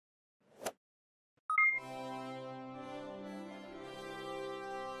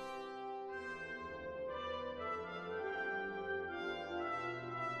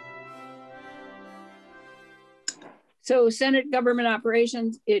So Senate Government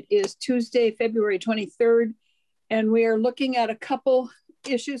Operations, it is Tuesday, February 23rd, and we are looking at a couple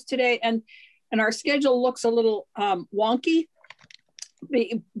issues today, and our schedule looks a little wonky,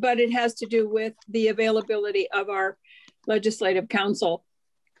 but it has to do with the availability of our legislative council.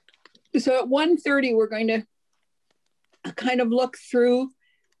 So at 1:30, we're going to kind of look through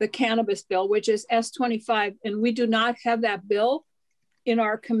the cannabis bill, which is S.15, and we do not have that bill in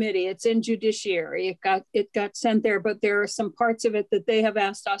our committee. It's in judiciary. It got sent there, but there are some parts of it that they have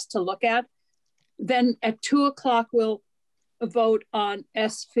asked us to look at. Then at 2 o'clock, we'll vote on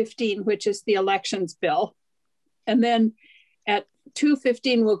S.15, which is the elections bill. And then at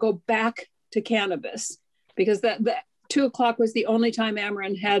 2:15, we'll go back to cannabis, because that 2 o'clock was the only time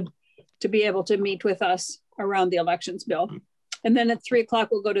Ameren had to be able to meet with us around the elections bill. And then at 3 o'clock,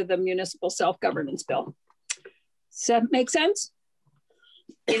 we'll go to the municipal self-governance bill. Does that make sense?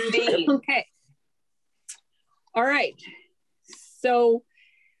 Indeed. Okay. All right. So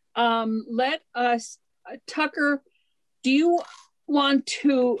let us, Tucker, do you want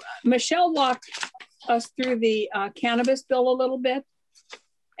to, Michelle, walk us through the cannabis bill a little bit?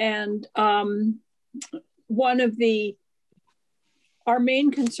 And one of our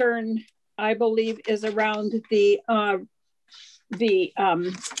main concern, I believe, is around the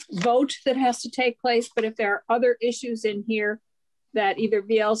vote that has to take place. But if there are other issues in here that either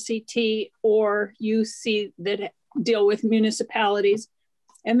VLCT or you see that deal with municipalities,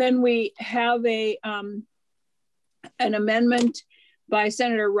 and then we have an amendment by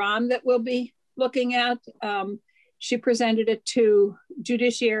Senator Rahm that we'll be looking at. She presented it to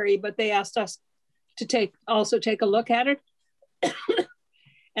judiciary, but they asked us to also take a look at it.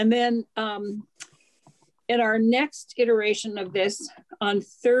 And then in our next iteration of this on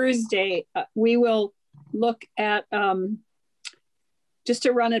Thursday, we will look at, just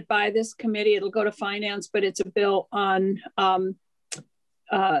to run it by this committee, it'll go to finance, but it's a bill on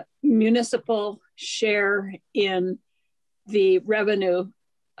municipal share in the revenue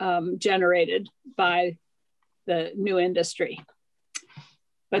generated by the new industry.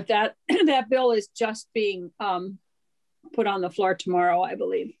 But that bill is just being put on the floor tomorrow, I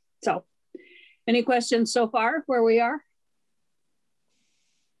believe. So any questions so far where we are?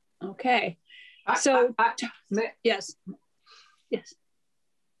 Okay. So yes.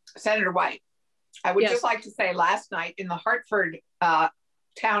 Senator White, I would just like to say last night in the Hartford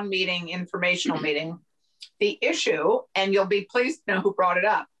town meeting, informational meeting, the issue, and you'll be pleased to know who brought it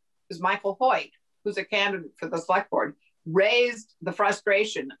up, is Michael Hoyt, who's a candidate for the select board, raised the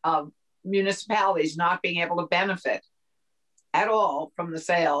frustration of municipalities not being able to benefit at all from the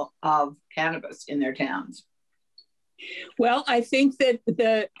sale of cannabis in their towns. Well, I think that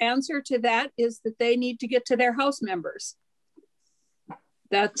the answer to that is that they need to get to their House members.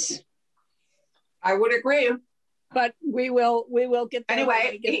 I would agree. But we will get there.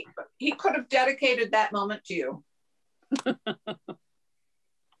 Anyway, he could have dedicated that moment to you.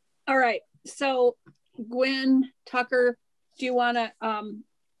 All right. So Gwen, Tucker, do you want to,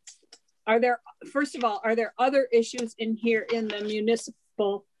 first of all, are there other issues in here in the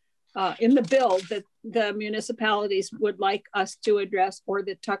municipal, in the bill that the municipalities would like us to address, or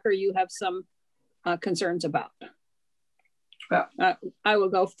that Tucker, you have some concerns about? I will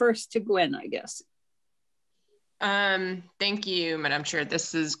go first to Gwen, I guess. Thank you, Madam Chair.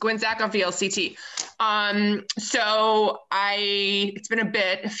 This is Gwen Zach on VLCT. So it's been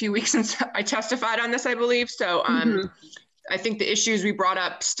a few weeks since I testified on this, I believe. So I think the issues we brought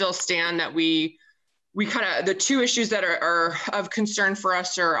up still stand, that we the two issues that are of concern for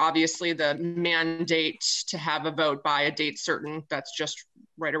us are obviously the mandate to have a vote by a date certain. That's just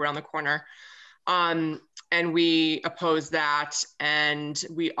right around the corner. And we oppose that. And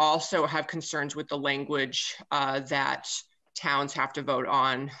we also have concerns with the language that towns have to vote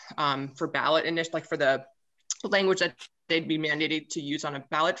on for ballot initiative, like for the language that they'd be mandated to use on a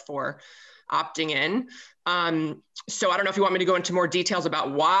ballot for opting in. So I don't know if you want me to go into more details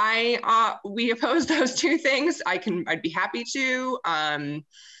about why we oppose those two things. I'd be happy to,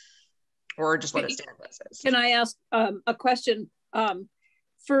 or just let it stand as is. Can I ask a question?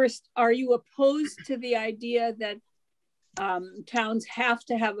 First, are you opposed to the idea that towns have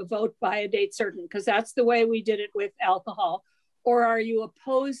to have a vote by a date certain? Because that's the way we did it with alcohol. Or are you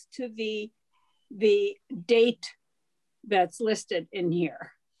opposed to the date that's listed in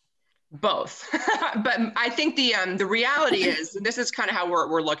here? Both. But I think the reality is, and this is kind of how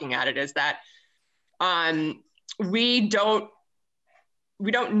we're looking at it, is that we don't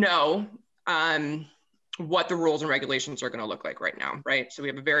know what the rules and regulations are going to look like right now, right? So we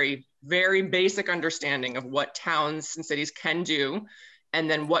have a very, very basic understanding of what towns and cities can do and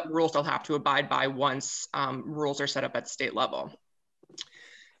then what rules they'll have to abide by once rules are set up at state level.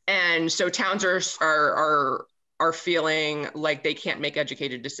 And so towns are feeling like they can't make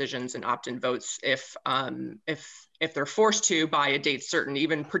educated decisions and opt-in votes if they're forced to by a date certain.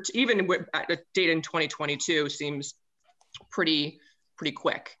 Even at a date in 2022 seems pretty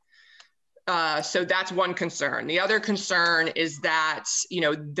quick. So that's one concern. The other concern is that,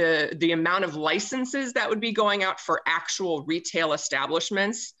 the amount of licenses that would be going out for actual retail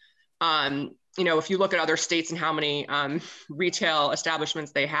establishments. If you look at other states and how many retail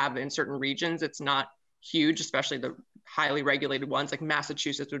establishments they have in certain regions, it's not huge, especially the highly regulated ones. Like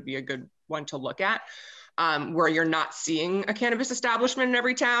Massachusetts would be a good one to look at, where you're not seeing a cannabis establishment in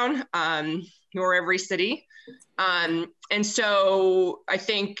every town, nor every city. And so I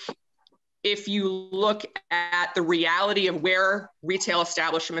think if you look at the reality of where retail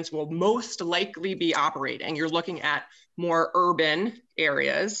establishments will most likely be operating, you're looking at more urban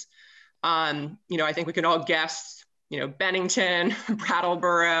areas. I think we can all guess, Bennington,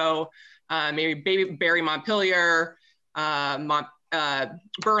 Brattleboro, maybe Barry, Montpelier,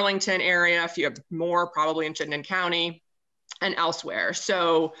 Burlington area, if you have more, probably in Chittenden County and elsewhere.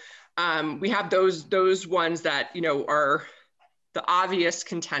 So we have those ones that, are the obvious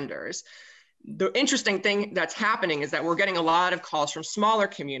contenders. The interesting thing that's happening is that we're getting a lot of calls from smaller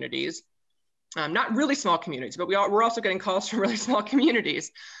communities, not really small communities, but we're also getting calls from really small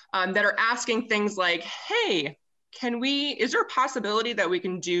communities that are asking things like, hey, is there a possibility that we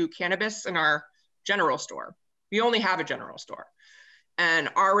can do cannabis in our general store? We only have a general store. And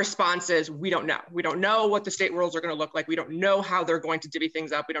our response is, we don't know. We don't know what the state rules are going to look like. We don't know how they're going to divvy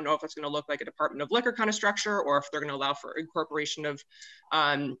things up. We don't know if it's going to look like a Department of Liquor kind of structure, or if they're going to allow for incorporation of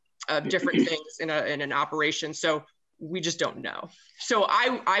different things in an operation. So we just don't know. So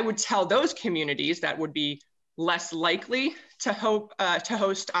I would tell those communities that would be less likely to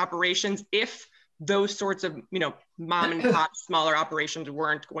host operations if those sorts of mom and pop smaller operations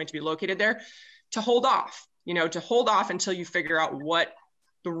weren't going to be located there, to hold off. To hold off until you figure out what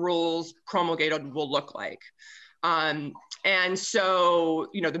the rules promulgated will look like. And so,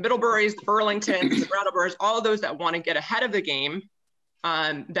 the Middleburys, the Burlingtons, the Brattleboro's, all of those that want to get ahead of the game,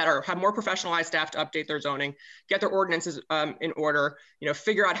 that have more professionalized staff to update their zoning, get their ordinances in order,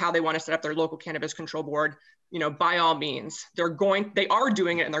 figure out how they want to set up their local cannabis control board, by all means, they are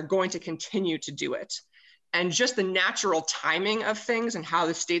doing it, and they're going to continue to do it. And just the natural timing of things and how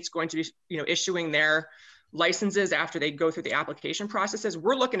the state's going to be, issuing their licenses after they go through the application processes,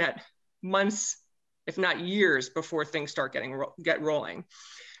 we're looking at months, if not years, before things start get rolling.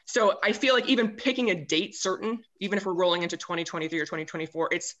 So I feel like even picking a date certain, even if we're rolling into 2023 or 2024,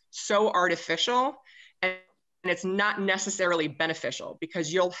 it's so artificial, and it's not necessarily beneficial,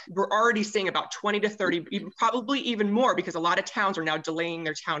 because we're already seeing about 20 to 30, probably even more, because a lot of towns are now delaying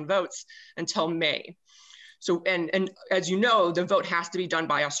their town votes until May. So, and as you know, the vote has to be done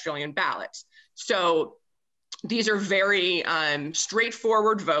by Australian ballots. So these are very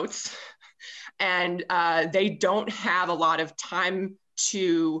straightforward votes, and they don't have a lot of time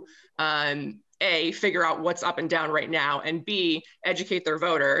to A, figure out what's up and down right now, and B, educate their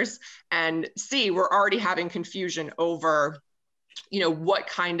voters, and C, we're already having confusion over what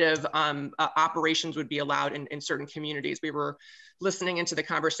kind of operations would be allowed in certain communities. We were listening into the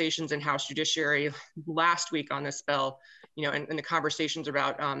conversations in House Judiciary last week on this bill, and the conversations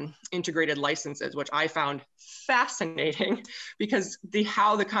about integrated licenses, which I found fascinating, because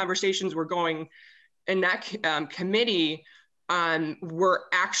how the conversations were going in that committee were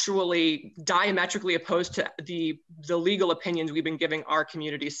actually diametrically opposed to the legal opinions we've been giving our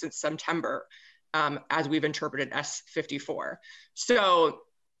communities since September, as we've interpreted S.15. So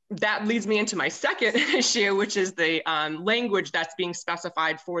that leads me into my second issue, which is the language that's being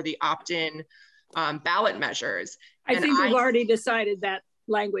specified for the opt-in ballot measures. I think we've already decided that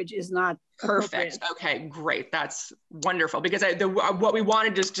language is not perfect. Okay, great. That's wonderful, because what we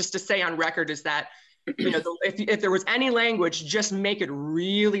wanted just to say on record is that if there was any language, just make it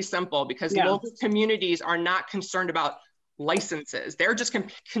really simple, because local communities are not concerned about licenses. They're just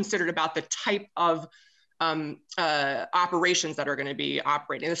considered about the type of operations that are going to be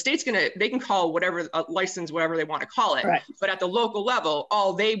operating. The state's they can call whatever license, whatever they want to call it. Right. But at the local level,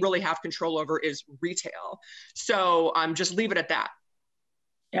 all they really have control over is retail. So just leave it at that.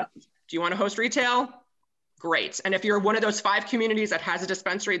 Yeah. Do you want to host retail? Great. And if you're one of those 5 communities that has a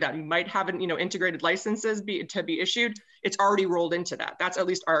dispensary that might have integrated licenses to be issued, it's already rolled into that. That's at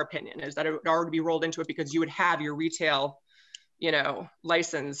least our opinion, is that it would already be rolled into it, because you would have your retail,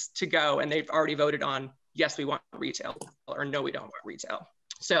 license to go, and they've already voted on, yes, we want retail, or no, we don't want retail.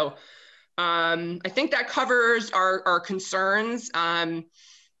 So I think that covers our concerns, and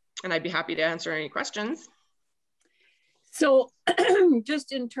I'd be happy to answer any questions. So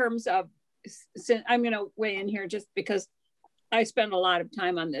just in terms of, I'm going to weigh in here just because I spent a lot of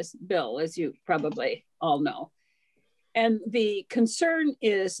time on this bill, as you probably all know. And the concern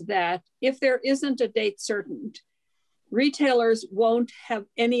is that if there isn't a date certain, retailers won't have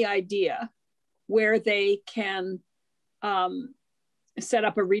any idea where they can set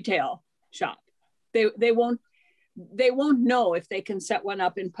up a retail shop. They won't know if they can set one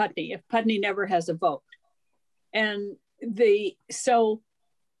up in Putney if Putney never has a vote. And so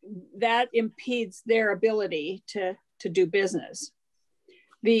that impedes their ability to do business.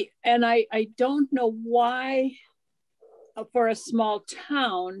 And I don't know why for a small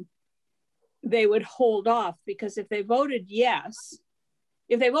town they would hold off, because if they voted yes,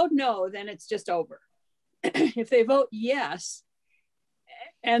 if they vote no, then it's just over. If they vote yes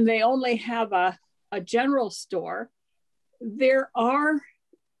and they only have a general store, they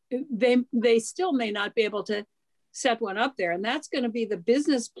still may not be able to set one up there. And that's going to be the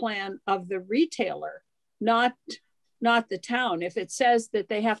business plan of the retailer, not the town. If it says that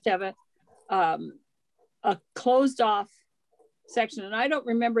they have to have a closed off section, and I don't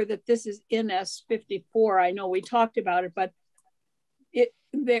remember that this is in S.15. I know we talked about it, but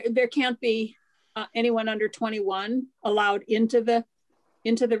there can't be anyone under 21 allowed into the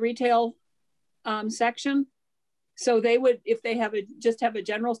retail section. So they would, if they just have a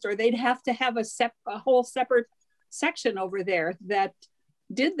general store, they'd have to have a whole separate section over there that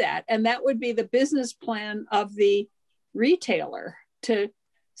did that. And that would be the business plan of the retailer to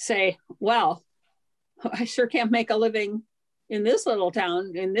say, well, I sure can't make a living in this little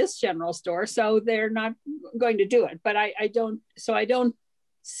town, in this general store, so they're not going to do it. But I don't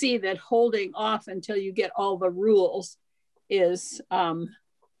see that holding off until you get all the rules is,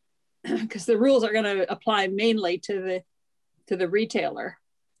 because the rules are going to apply mainly to the retailer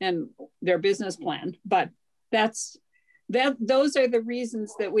and their business plan. But those are the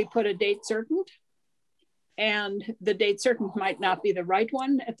reasons that we put a date certain, and the date certain might not be the right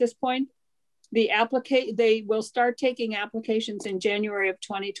one at this point. They will start taking applications in January of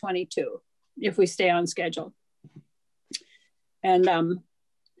 2022 if we stay on schedule. And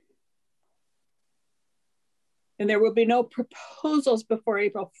there will be no proposals before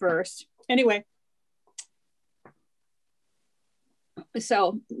April 1st. Anyway,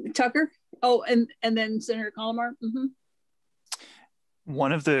 so Tucker, and then Senator Colomar. Mm-hmm.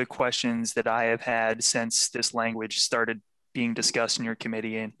 One of the questions that I have had since this language started being discussed in your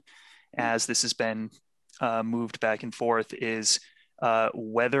committee, and as this has been moved back and forth, is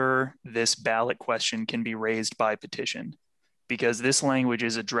whether this ballot question can be raised by petition, because this language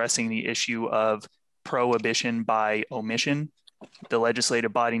is addressing the issue of prohibition by omission. The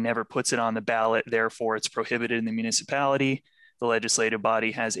legislative body never puts it on the ballot, therefore it's prohibited in the municipality. The legislative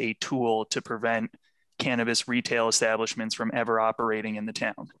body has a tool to prevent cannabis retail establishments from ever operating in the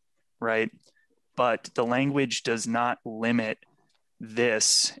town, right? But the language does not limit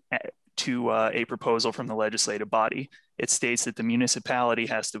this to a proposal from the legislative body. It states that the municipality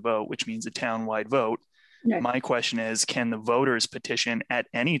has to vote, which means a town-wide vote. Yeah. My question is, can the voters petition at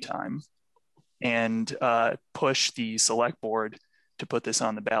any time and push the select board to put this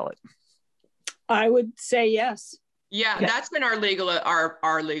on the ballot? I would say yes. Yeah, that's been our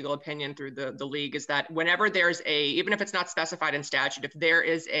legal opinion through the league, is that whenever there's even if it's not specified in statute, if there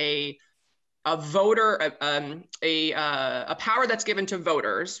is a voter, a power that's given to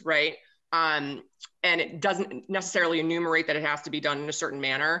voters, right? And it doesn't necessarily enumerate that it has to be done in a certain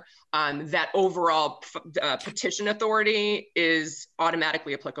manner, that overall petition authority is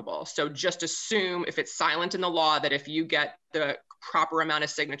automatically applicable. So just assume, if it's silent in the law, that if you get the proper amount of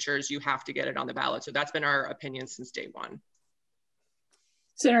signatures, you have to get it on the ballot. So that's been our opinion since day one.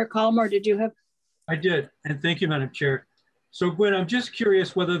 Senator Colomar, did you have? I did, and thank you, Madam Chair. So Gwen, I'm just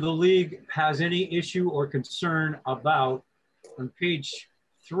curious whether the league has any issue or concern about, on page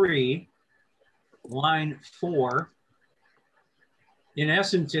 3, line 4, in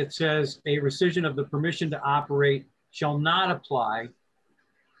essence, it says a rescission of the permission to operate shall not apply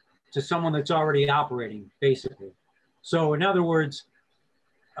to someone that's already operating, basically. So in other words,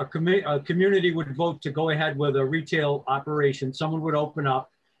 a community would vote to go ahead with a retail operation. Someone would open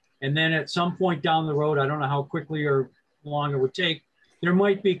up, and then at some point down the road, I don't know how quickly or long it would take, there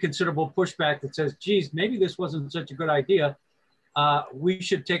might be considerable pushback that says, geez, maybe this wasn't such a good idea. We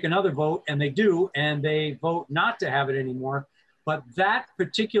should take another vote, and they do, and they vote not to have it anymore. But that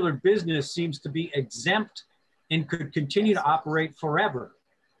particular business seems to be exempt and could continue to operate forever.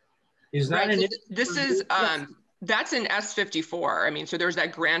 Is that right? So this is That's in S.15. I mean, so there's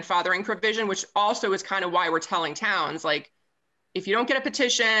that grandfathering provision, which also is kind of why we're telling towns, like, if you don't get a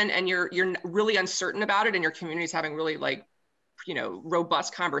petition and you're really uncertain about it and your community is having really like,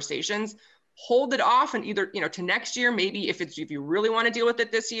 robust conversations, hold it off and either, to next year, maybe if you really want to deal with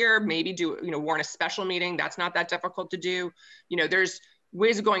it this year, maybe do, warn a special meeting. That's not that difficult to do. There's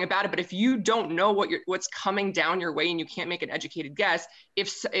ways of going about it, but if you don't know what's coming down your way and you can't make an educated guess,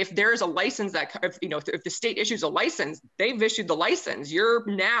 if there's a license that, if the state issues a license, they've issued the license, you're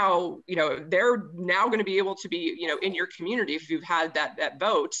now, they're now going to be able to be, in your community if you've had that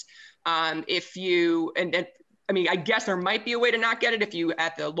vote. I guess there might be a way to not get it if you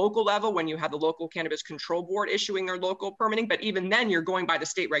at the local level, when you have the local cannabis control board issuing their local permitting, but even then you're going by the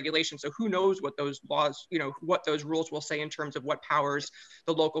state regulation. So who knows what those laws, what those rules will say in terms of what powers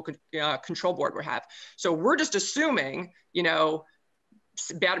the local control board will have. So we're just assuming,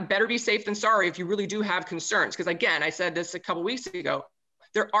 better be safe than sorry if you really do have concerns. Because again, I said this a couple of weeks ago,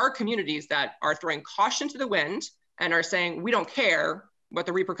 there are communities that are throwing caution to the wind and are saying, we don't care what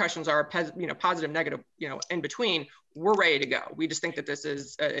the repercussions are, positive, negative, in between, we're ready to go. We just think that this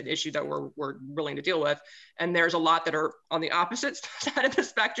is an issue that we're willing to deal with. And there's a lot that are on the opposite side of the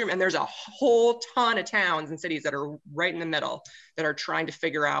spectrum. And there's a whole ton of towns and cities that are right in the middle that are trying to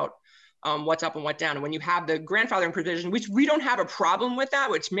figure out what's up and what down. And when you have the grandfathering provision, which we don't have a problem with that,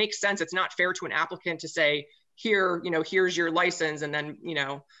 which makes sense. It's not fair to an applicant to say, here, here's your license. And then,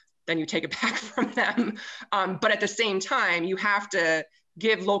 then you take it back from them. But at the same time, you have to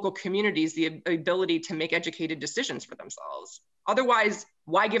give local communities the ability to make educated decisions for themselves. Otherwise,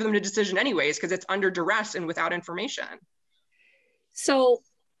 why give them a decision anyways? Because it's under duress and without information. So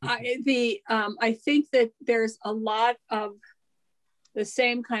I think that there's a lot of the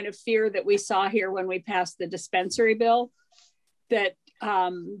same kind of fear that we saw here when we passed the dispensary bill, that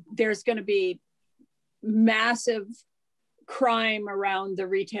there's going to be massive crime around the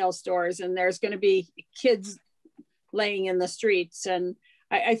retail stores and there's going to be kids laying in the streets. And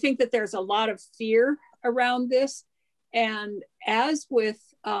I think that there's a lot of fear around this. And as with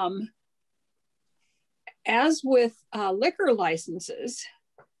liquor licenses,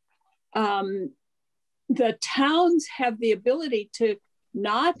 the towns have the ability to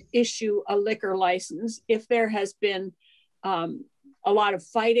not issue a liquor license if there has been a lot of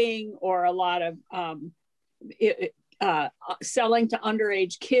fighting or a lot of selling to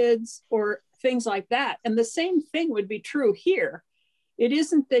underage kids or things like that. And the same thing would be true here. It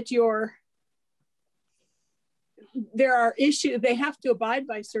isn't that there are issues, they have to abide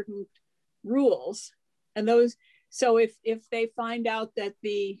by certain rules. And those, so if they find out that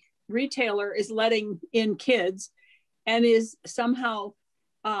the retailer is letting in kids and is somehow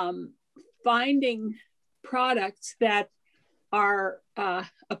finding products that are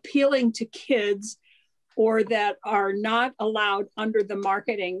appealing to kids or that are not allowed under the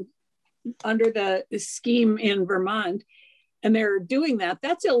marketing, under the scheme in Vermont, and they're doing that,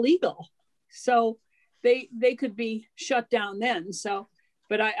 that's illegal. So they could be shut down then. So,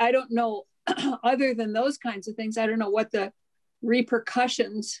 but I don't know, other than those kinds of things, I don't know what the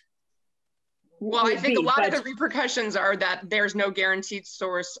repercussions. Well, I think a lot of the repercussions are that there's no guaranteed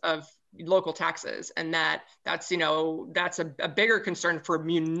source of local taxes, and that's a bigger concern for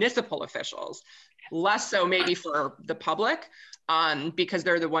municipal officials, less so maybe for the public, because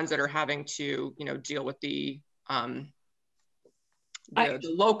they're the ones that are having to deal with the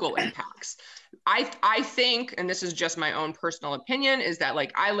local impacts. I think, and this is just my own personal opinion, is that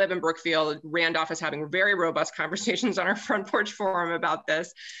like I live in Brookfield, Randolph is having very robust conversations on our front porch forum about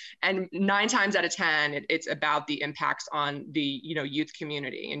this. And 9 times out of 10, it's about the impacts on the youth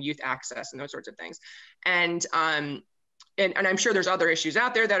community and youth access and those sorts of things. And I'm sure there's other issues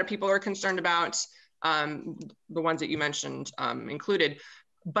out there that people are concerned about, the ones that you mentioned included.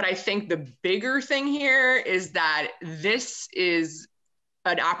 But I think the bigger thing here is that this is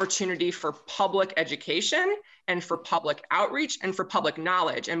an opportunity for public education and for public outreach and for public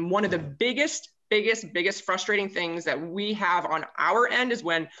knowledge. And one of the biggest frustrating things that we have on our end is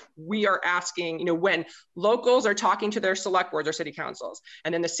when we are asking, when locals are talking to their select boards or city councils,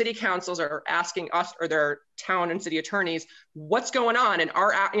 and then the city councils are asking us or their town and city attorneys, what's going on? And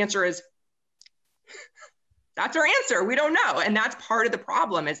our answer is, that's our answer. We don't know. And that's part of the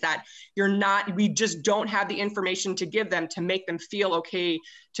problem, is that we just don't have the information to give them to make them feel okay,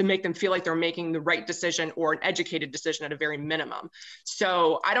 to make them feel like they're making the right decision or an educated decision at a very minimum.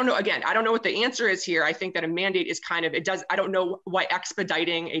 So I don't know, again, I don't know what the answer is here. I think that a mandate is I don't know why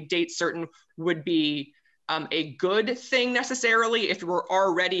expediting a date certain would be a good thing necessarily if we're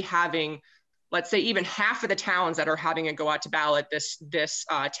already having, let's say even half of the towns that are having it go out to ballot this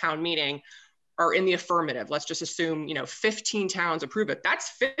town meeting are in the affirmative. Let's just assume, 15 towns approve it. That's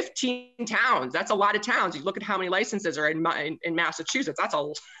 15 towns. That's a lot of towns. You look at how many licenses are in Massachusetts.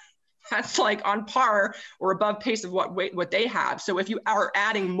 That's like on par or above pace of what they have. So if you are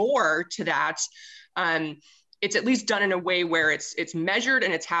adding more to that, it's at least done in a way where it's measured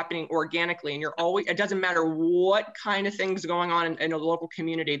and it's happening organically. And it doesn't matter what kind of things going on in a local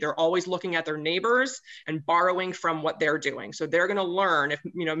community, they're always looking at their neighbors and borrowing from what they're doing. So they're going to learn if,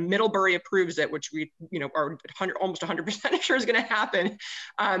 Middlebury approves it, which we, are almost 100% sure is going to happen.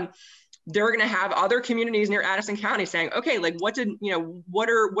 They're going to have other communities near Addison County saying, okay, like what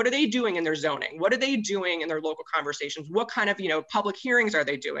are they doing in their zoning? What are they doing in their local conversations? What kind of, public hearings are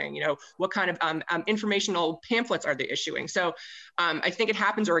they doing? What kind of informational pamphlets are they issuing? So I think it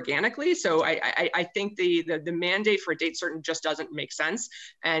happens organically. So I think the mandate for a date certain just doesn't make sense.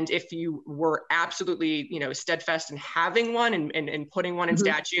 And if you were absolutely, steadfast in having one and putting one in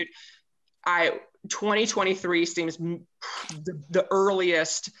statute, 2023 seems the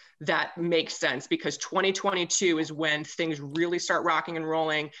earliest that makes sense, because 2022 is when things really start rocking and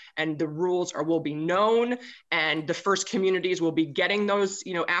rolling, and the rules will be known, and the first communities will be getting those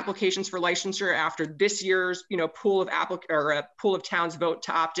applications for licensure after this year's pool of towns vote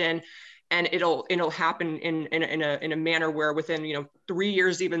to opt in, and it'll happen in a manner where within 3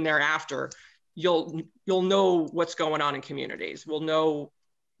 years even thereafter you'll know what's going on in communities. We'll know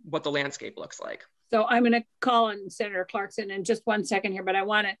what the landscape looks like. So I'm going to call on Senator Clarkson in just 1 second here, but I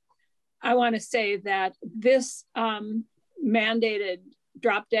want to say that this mandated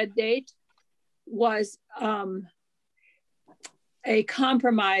drop dead date was a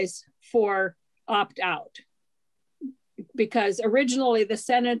compromise for opt out, because originally the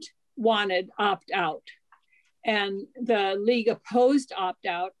Senate wanted opt out and the league opposed opt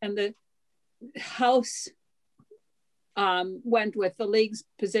out, and the House went with the league's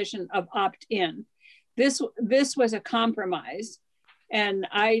position of opt in. This was a compromise, and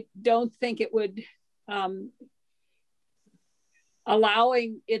I don't think it would,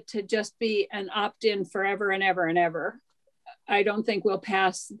 allowing it to just be an opt-in forever and ever and ever, I don't think we'll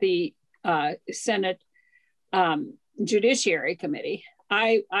pass the Senate Judiciary Committee.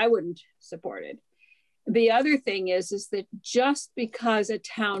 I wouldn't support it. The other thing is that just because a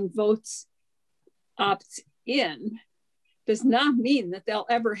town votes opts in does not mean that they'll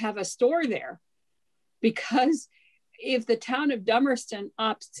ever have a store there. Because if the town of Dummerston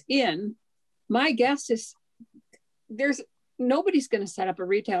opts in, my guess is nobody's going to set up a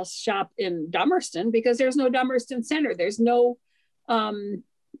retail shop in Dummerston, because there's no Dummerston Center. There's no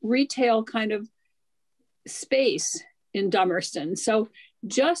retail kind of space in Dummerston. So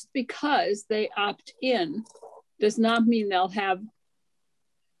just because they opt in does not mean they'll have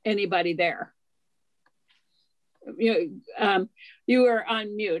anybody there. You are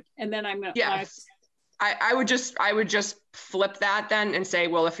on mute, and then I'm going to. Yes. I would just flip that then and say,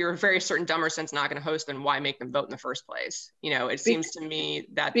 well, if you're very certain Dummerston's not going to host, then why make them vote in the first place? It seems to me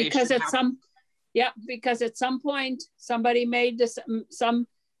that because at some point somebody some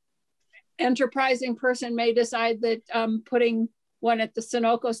enterprising person may decide that putting one at the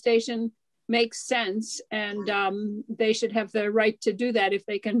Sunoco station makes sense, and they should have the right to do that if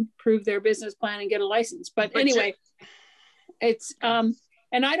they can prove their business plan and get a license. But anyway, it's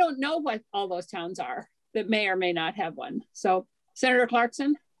and I don't know what all those towns are that may or may not have one. So Senator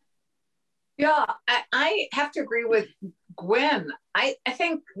Clarkson? Yeah, I have to agree with Gwen. I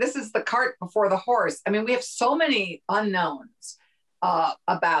think this is the cart before the horse. I mean, we have so many unknowns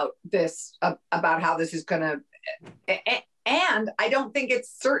about this, about how this is going to, and I don't think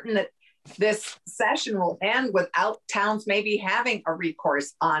it's certain that this session will end without towns maybe having a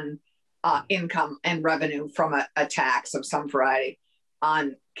recourse on income and revenue from a tax of some variety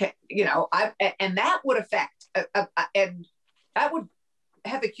on, and that would affect, and that would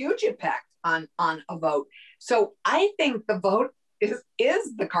have a huge impact on a vote. So I think the vote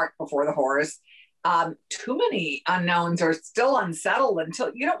is the cart before the horse. Too many unknowns are still unsettled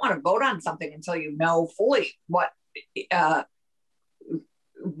until you don't want to vote on something until you know fully what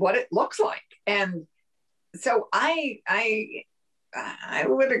it looks like. And so I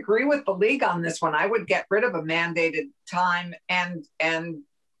would agree with the league on this one. I would get rid of a mandated time, and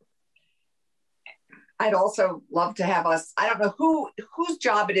I'd also love to have us, I don't know whose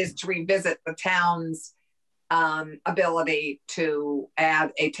job it is to revisit the town's ability to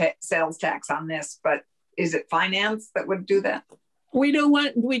add a sales tax on this, but is it finance that would do that? We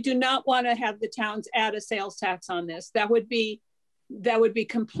do not want to have the towns add a sales tax on this. That would be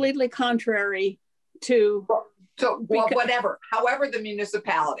completely contrary to. So however the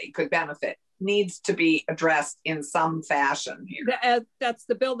municipality could benefit needs to be addressed in some fashion here. That's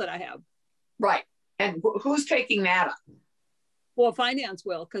the bill that I have. Right. And who's taking that up? Well, finance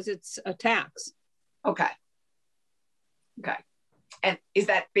will, because it's a tax. Okay. Okay. And is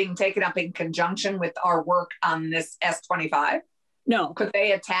that being taken up in conjunction with our work on this S-25? No. Could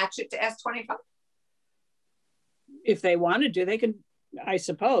they attach it to S-25? If they wanted to, they could, I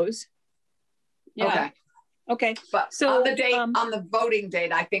suppose. Yeah. Okay. Okay. But so on the date, on the voting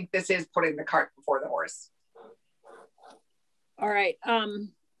date, I think this is putting the cart before the horse. All right.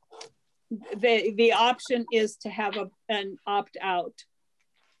 The option is to have an opt-out,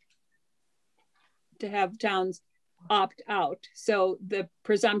 to have towns opt out. So the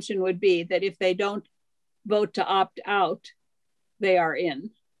presumption would be that if they don't vote to opt out, they are in.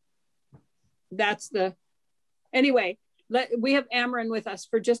 That's the, anyway, we have Ameren with us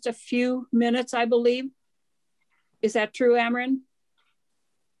for just a few minutes, I believe. Is that true, Ameren?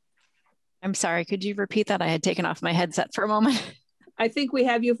 I'm sorry, could you repeat that? I had taken off my headset for a moment. I think we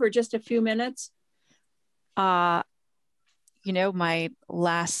have you for just a few minutes. You know, my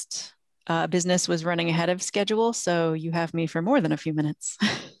last business was running ahead of schedule, so you have me for more than a few minutes.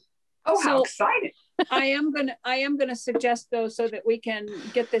 Oh, how exciting. I am gonna suggest though, so that we can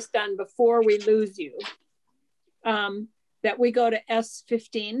get this done before we lose you, that we go to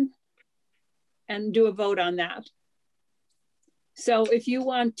S-15 and do a vote on that. So if you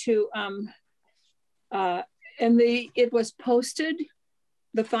want to, it was posted,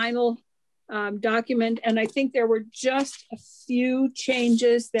 the final document, and I think there were just a few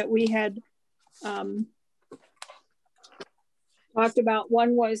changes that we had talked about.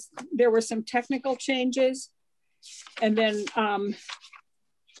 One was there were some technical changes, and then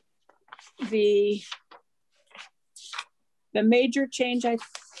the major change, I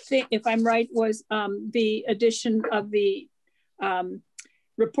think, if I'm right, was the addition of the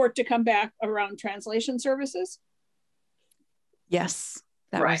report to come back around translation services. Yes,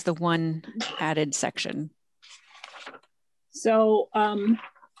 that was the one added section. So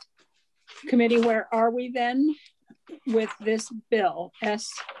committee, where are we then with this bill,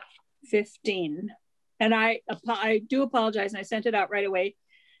 S-15? And I do apologize, and I sent it out right away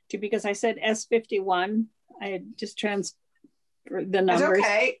because I said S-51. I had just transferred the numbers. It's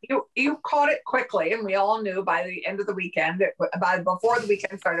okay. You caught it quickly, and we all knew by the end of the weekend, before the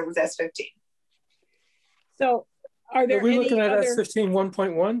weekend started, it was S-15. So are there we looking at S-15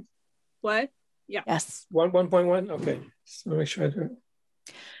 1.1? What? Yeah. Yes. 1.1? Okay. So make sure I do it.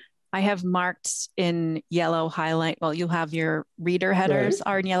 I have marked in yellow highlight. Well, you'll have your reader headers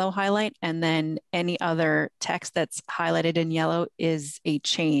are in yellow highlight, and then any other text that's highlighted in yellow is a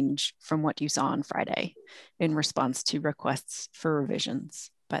change from what you saw on Friday in response to requests for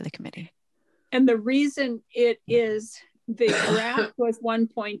revisions by the committee. And the reason it is, the draft was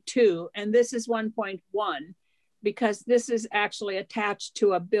 1.2 and this is 1.1, because this is actually attached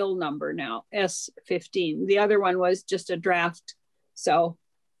to a bill number now, S-15. The other one was just a draft. So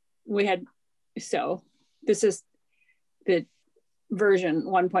this is the version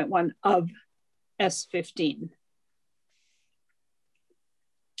 1.1 of S-15.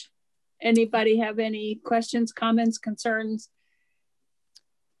 Anybody have any questions, comments, concerns?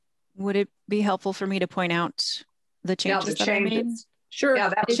 Would it be helpful for me to point out the changes that I made? Sure.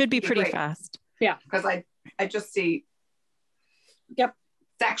 Yeah, it should be pretty fast. Yeah. Because I just see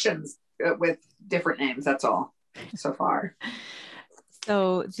sections with different names, that's all so far.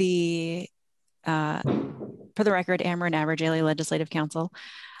 So for the record, Ameren Abergele Legislative Council,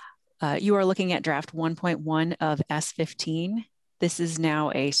 you are looking at draft 1.1 of S-15. This is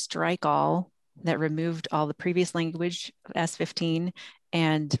now a strike all that removed all the previous language of S-15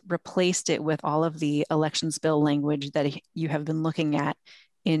 and replaced it with all of the elections bill language that you have been looking at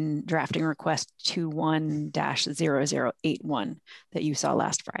in drafting request 21-0081 that you saw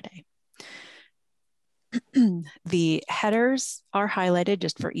last Friday. The headers are highlighted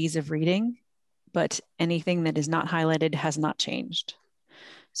just for ease of reading, but anything that is not highlighted has not changed.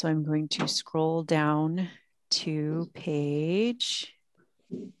 So I'm going to scroll down to page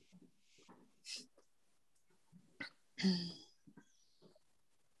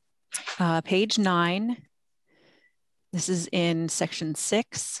page 9. This is in section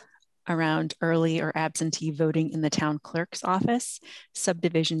 6 around early or absentee voting in the town clerk's office,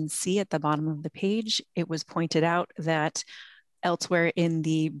 subdivision C at the bottom of the page. It was pointed out that elsewhere in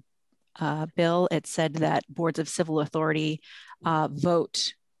the bill, it said that boards of civil authority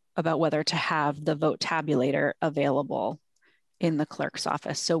vote about whether to have the vote tabulator available in the clerk's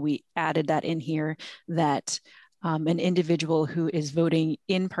office. So we added that in here, that an individual who is voting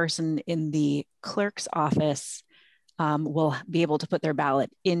in person in the clerk's office will be able to put their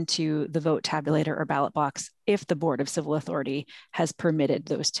ballot into the vote tabulator or ballot box if the Board of Civil Authority has permitted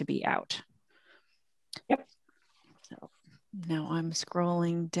those to be out. Yep. So now I'm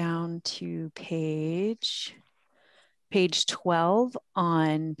scrolling down to page 12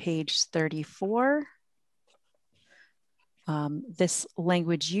 on page 34. This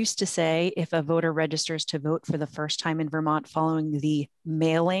language used to say, if a voter registers to vote for the first time in Vermont following the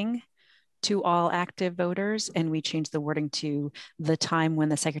mailing to all active voters, and we changed the wording to the time when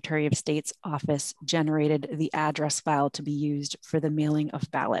the Secretary of State's office generated the address file to be used for the mailing of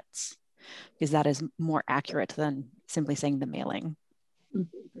ballots, because that is more accurate than simply saying the mailing.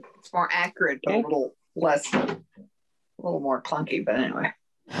 It's more accurate, but a little less, a little more clunky, but anyway.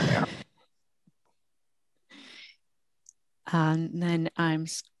 Yeah. Then I'm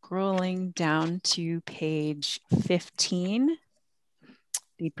scrolling down to page 15,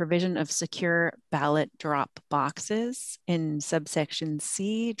 the provision of secure ballot drop boxes. In subsection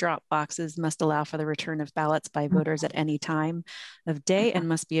C, drop boxes must allow for the return of ballots by voters at any time of day and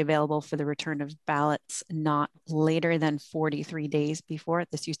must be available for the return of ballots not later than 43 days before.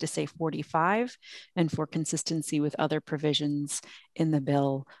 This used to say 45, and for consistency with other provisions in the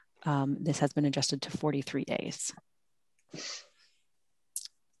bill, this has been adjusted to 43 days.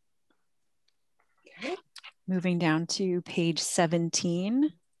 Okay. Moving down to page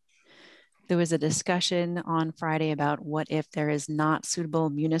 17, there was a discussion on Friday about what if there is not suitable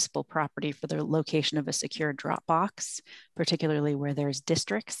municipal property for the location of a secure drop box, particularly where there's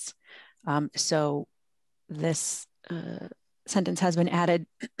districts. So this sentence has been added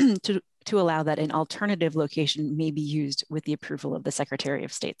to allow that an alternative location may be used with the approval of the Secretary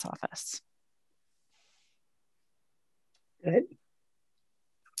of State's office. Good.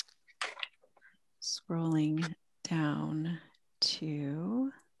 Scrolling down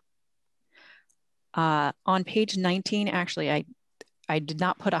to on page 19, actually, I did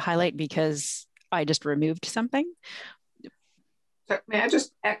not put a highlight because I just removed something. So may I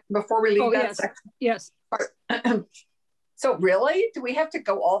just, before we leave that section? Yes. So really, do we have to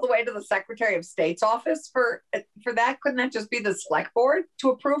go all the way to the Secretary of State's office for that? Couldn't that just be the select board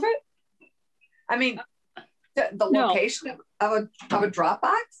to approve it? I mean, the location of a drop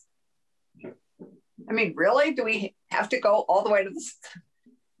box? I mean, really, do we have to go all the way to this?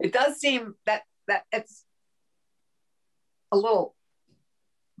 It does seem that it's a little.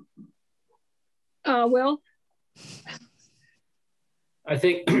 Well, I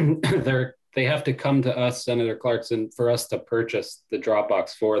think they have to come to us, Senator Clarkson, for us to purchase the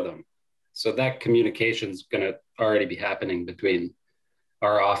Dropbox for them. So that communication is going to already be happening between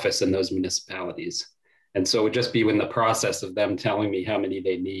our office and those municipalities. And so it would just be in the process of them telling me how many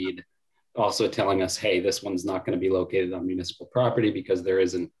they need, also telling us, hey, this one's not going to be located on municipal property because there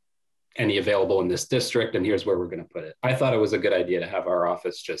isn't any available in this district, and here's where we're going to put it. I thought it was a good idea to have our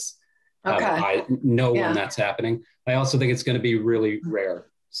office just know when that's happening. I also think it's going to be really rare,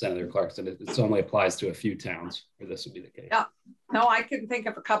 Senator Clarkson. It only applies to a few towns where this would be the case. Yeah, no, I can think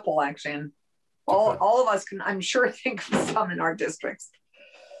of a couple actually, and all of us can, I'm sure, think of some in our districts.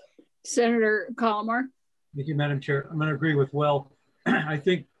 Senator Colomar. Thank you, Madam Chair. I'm going to agree with Will. I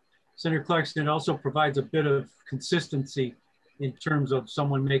think Senator Clarkson also provides a bit of consistency in terms of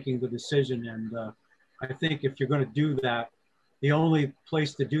someone making the decision. And I think if you're going to do that, the only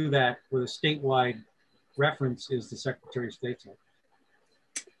place to do that with a statewide reference is the Secretary of State's office.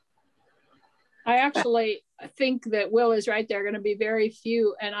 I actually think that Will is right. There are going to be very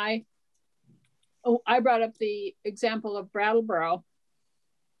few. And I brought up the example of Brattleboro.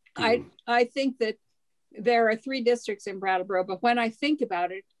 I think that there are 3 districts in Brattleboro, but when I think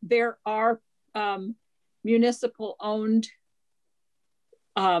about it, there are municipal owned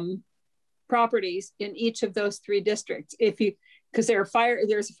properties in each of those 3 districts. Because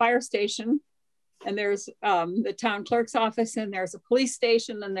there's a fire station, and there's the town clerk's office, and there's a police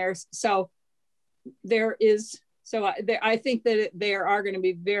station, and I think that there are going to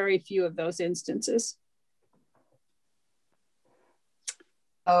be very few of those instances.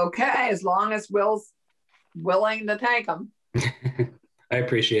 Okay, as long as Will's willing to take them. I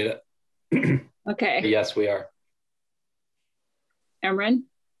appreciate it. Okay. Yes, we are. Emran?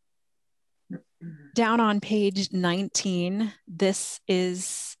 Down on page 19, this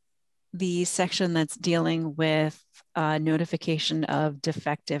is the section that's dealing with notification of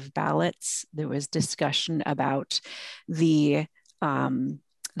defective ballots. There was discussion about the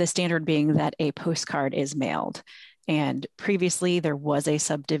standard being that a postcard is mailed. And previously there was a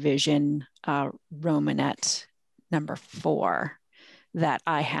subdivision, Romanet number 4, that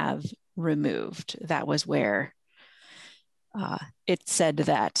I have removed. That was where it said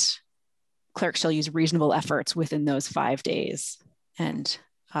that clerks shall use reasonable efforts within those 5 days. And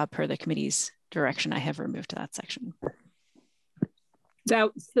per the committee's direction, I have removed that section.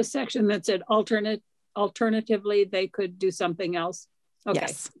 That's the section that said alternate alternatively, they could do something else? Okay,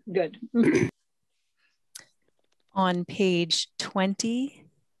 yes. Good. On page 20,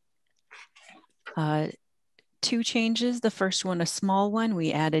 two changes. The first one, a small one,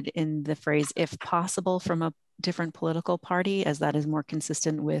 we added in the phrase, if possible, from a different political party, as that is more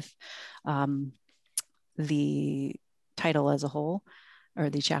consistent with the title as a whole, or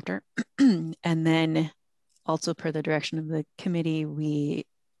the chapter. And then also per the direction of the committee, we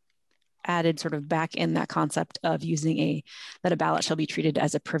added sort of back in that concept of using that a ballot shall be treated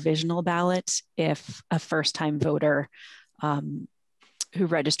as a provisional ballot if a first-time voter who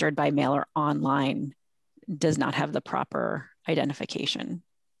registered by mail or online does not have the proper identification.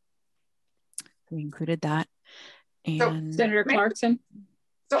 We included that. And Senator Clarkson.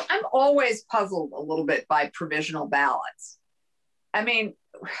 So I'm always puzzled a little bit by provisional ballots. I mean,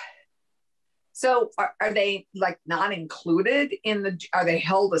 so are they like not included in are they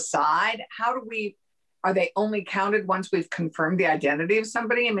held aside? Are they only counted once we've confirmed the identity of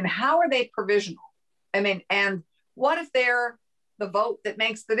somebody? I mean, how are they provisional? I mean, and what if they're the vote that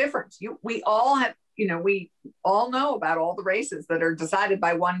makes the difference? We all know about all the races that are decided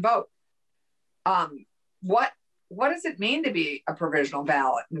by one vote. What does it mean to be a provisional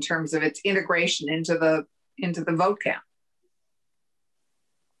ballot in terms of its integration into the vote count?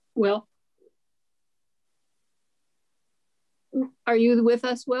 Will, are you with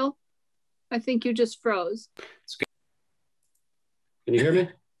us, Will? I think you just froze. Can you hear me?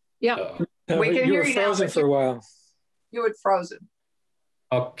 Yeah. We can hear you now. Frozen for a while. You had frozen.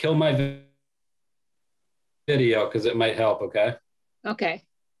 I'll kill my video because it might help, okay? Okay.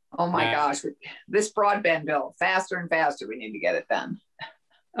 Oh my gosh, this broadband bill, faster and faster, we need to get it done.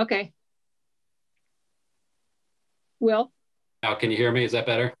 Okay. Will? Now, can you hear me? Is that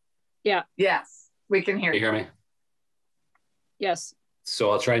better? Yeah. Yes, we can hear you. Can you hear me? Yes.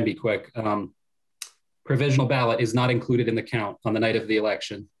 So I'll try and be quick. Provisional ballot is not included in the count on the night of the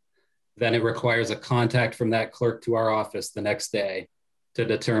election. Then it requires a contact from that clerk to our office the next day to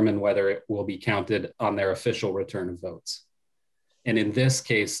determine whether it will be counted on their official return of votes. And in this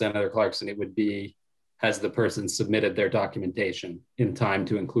case, Senator Clarkson, it would be, has the person submitted their documentation in time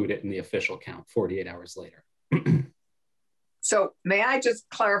to include it in the official count 48 hours later. So may I just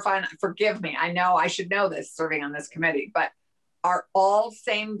clarify, and forgive me, I know I should know this serving on this committee, but are all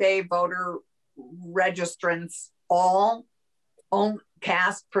same day voter registrants all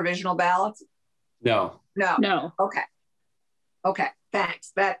cast provisional ballots? No. Okay,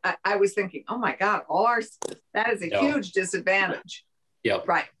 thanks. That I was thinking, oh my God, that is a huge disadvantage. Yep.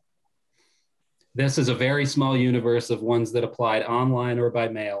 Right. This is a very small universe of ones that applied online or by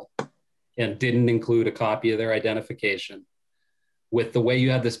mail and didn't include a copy of their identification. With the way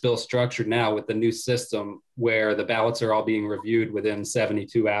you have this bill structured now, with the new system where the ballots are all being reviewed within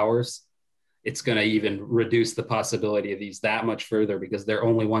 72 hours, it's going to even reduce the possibility of these that much further because they're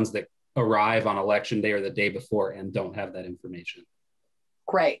only ones that arrive on election day or the day before and don't have that information.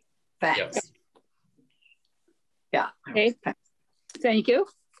 Great, thanks. Yep. Yeah. Okay, thank you.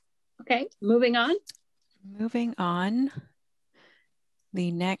 Okay, moving on. Moving on.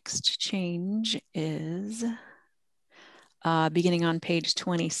 The next change is beginning on page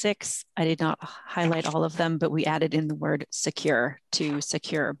 26. I did not highlight all of them, but we added in the word secure to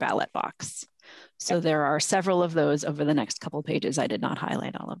secure ballot box. So there are several of those over the next couple pages. I did not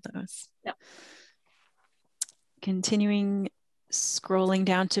highlight all of those. Yep. Continuing, scrolling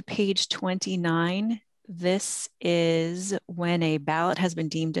down to page 29. This is when a ballot has been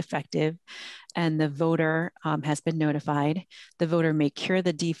deemed defective and the voter has been notified. The voter may cure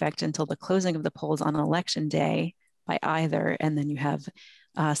the defect until the closing of the polls on election day by either, and then you have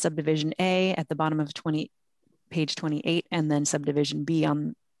subdivision A at the bottom of page 28, and then subdivision B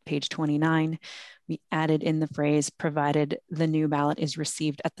on page 29. We added in the phrase, provided the new ballot is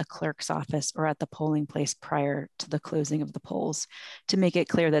received at the clerk's office or at the polling place prior to the closing of the polls, to make it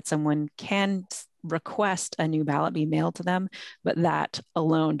clear that someone can request a new ballot be mailed to them, but that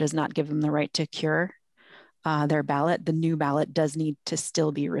alone does not give them the right to cure their ballot. The new ballot does need to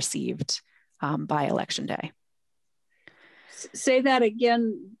still be received by election day. Say that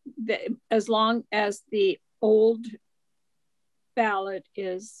again, as long as the old ballot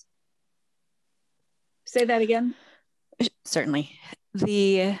is, say that again. Certainly.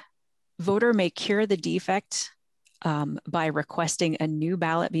 The voter may cure the defect by requesting a new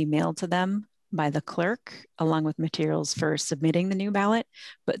ballot be mailed to them by the clerk, along with materials for submitting the new ballot,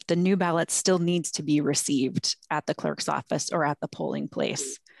 but the new ballot still needs to be received at the clerk's office or at the polling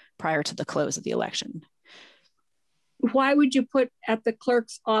place prior to the close of the election. Why would you put at the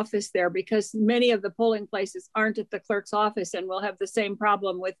clerk's office there? Because many of the polling places aren't at the clerk's office, and we'll have the same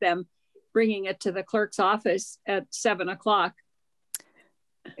problem with them bringing it to the clerk's office at 7 o'clock.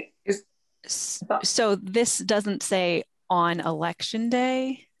 So this doesn't say on election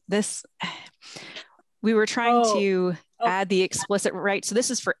day. We were trying to add the explicit right. So this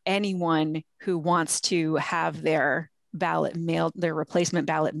is for anyone who wants to have their ballot mailed, their replacement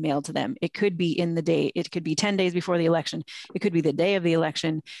ballot mailed to them. It could be in the day, it could be 10 days before the election. It could be the day of the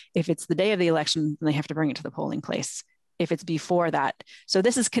election. If it's the day of the election, then they have to bring it to the polling place. If it's before that. So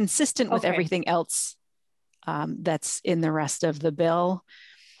this is consistent with everything else that's in the rest of the bill.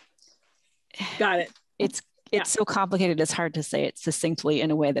 Got it. It's so complicated. It's hard to say it succinctly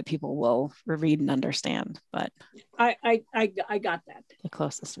in a way that people will read and understand, but I got that. The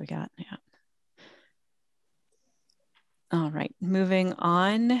closest we got, yeah. All right, moving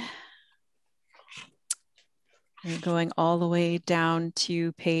on. We're going all the way down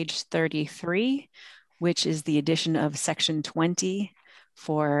to page 33, which is the addition of section 20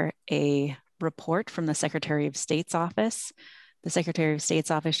 for a report from the Secretary of State's office. The Secretary of State's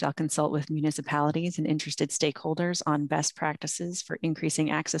office shall consult with municipalities and interested stakeholders on best practices for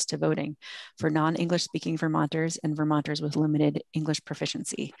increasing access to voting for non-English speaking Vermonters and Vermonters with limited English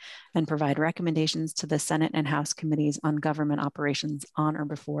proficiency, and provide recommendations to the Senate and House committees on government operations on or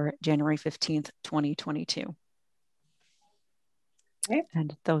before January 15th, 2022. Okay.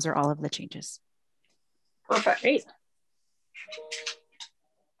 And those are all of the changes. Perfect. Great.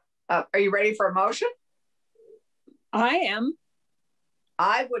 Are you ready for a motion? I am.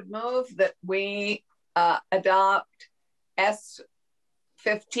 I would move that we adopt S.15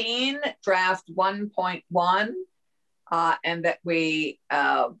 draft 1.1 and that we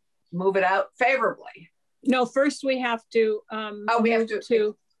move it out favorably. No, first we have to we have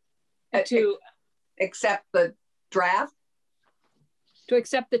to accept the draft. To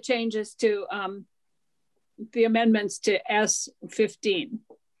accept the changes to the amendments to S.15.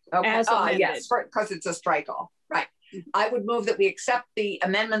 Okay. As amended. Yes, because it's a strike all. Right. I would move that we accept the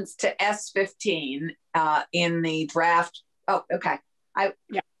amendments to S.15 in the draft. Oh, okay.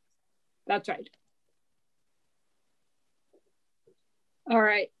 Yeah, that's right. All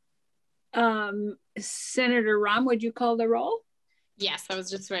right. Senator Rahm, would you call the roll? Yes, I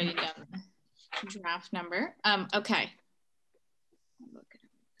was just writing down the draft number. Okay.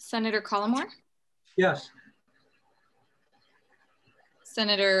 Senator Collmore? Yes.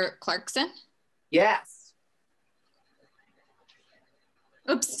 Senator Clarkson? Yes.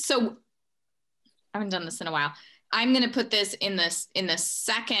 Oops, so I haven't done this in a while. I'm going to put this in the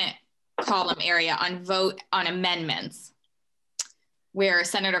second column area on vote on amendments, where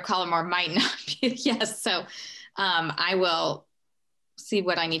Senator Collmore might not be. Yes, so I will see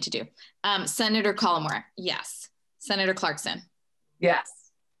what I need to do. Senator Collmore, yes. Senator Clarkson? Yes.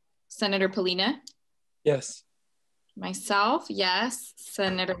 Senator Polina? Yes. Myself, yes.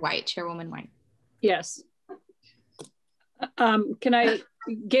 Senator White, Chairwoman White. Yes.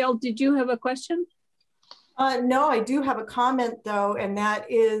 Gail, did you have a question? No, I do have a comment though, and that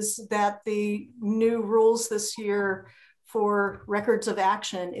is that the new rules this year for records of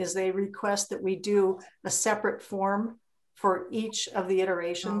action is they request that we do a separate form for each of the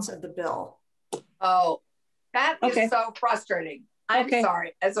iterations of the bill. Oh, that is so frustrating. I'm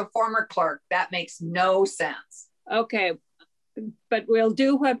sorry. As a former clerk, that makes no sense. Okay, but we'll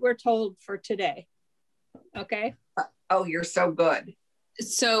do what we're told for today. Okay. Oh, you're so good.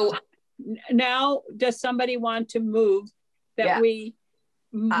 So now, does somebody want to move that we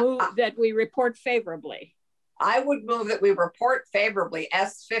report favorably? I would move that we report favorably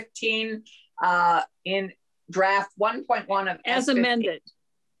S.15 in draft 1.1 of as S15, amended.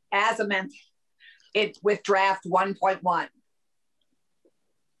 As amended. It with draft 1.1.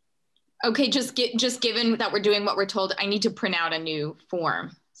 Okay, just given that we're doing what we're told, I need to print out a new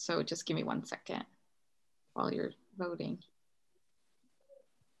form. So just give me 1 second while you're voting.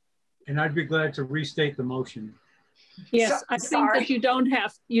 And I'd be glad to restate the motion. Yes, I think that you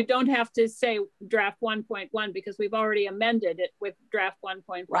don't have to say draft 1.1 because we've already amended it with draft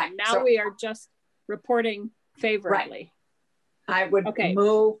 1.1. Right. Now we are just reporting favorably. Right. I would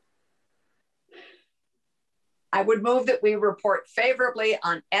move that we report favorably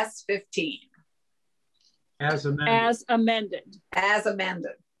on S.15. As amended. As amended. As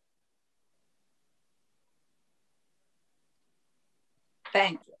amended.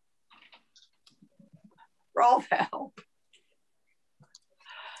 Thank you for all the help.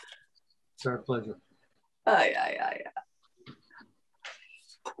 It's our pleasure.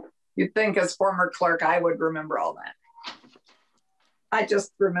 You'd think as former clerk, I would remember all that. I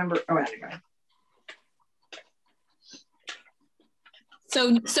just remember, anyway.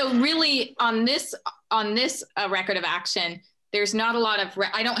 So really on this record of action, there's not a lot of,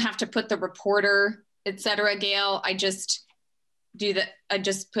 I don't have to put the reporter, etc. Gail, I just do that. I'm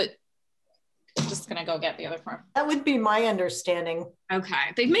just gonna go get the other form. That would be my understanding.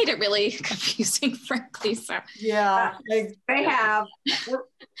 Okay, they've made it really confusing, frankly, so. Yeah. They have,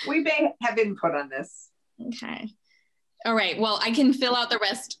 we may have input on this. Okay. All right, well, I can fill out the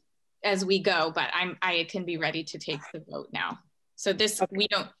rest as we go, but I can be ready to take the vote now. So this, we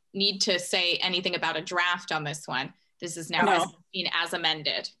don't need to say anything about a draft on this one. This is now as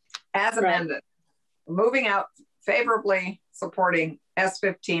amended. As amended. Moving out favorably supporting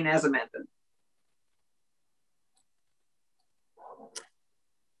S.15 as amended.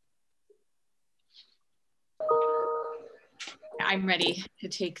 I'm ready to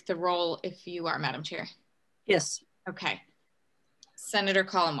take the roll if you are, Madam Chair. Yes. Okay. Senator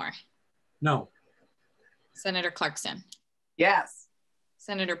Collmore. No. Senator Clarkson. Yes.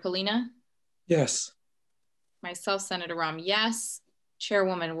 Senator Polina. Yes. Myself, Senator Rahm, yes.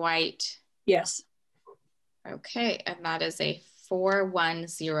 Chairwoman White. Yes. Okay, and that is a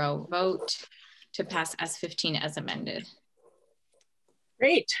 4-1-0 vote to pass S.15 as amended.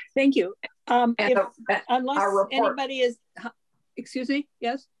 Great, thank you. Unless anybody is, excuse me,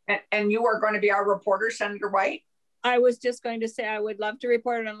 yes? And you are going to be our reporter, Senator White? I was just going to say I would love to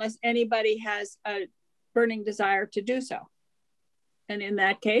report it unless anybody has a burning desire to do so. And in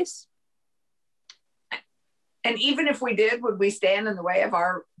that case? And even if we did, would we stand in the way of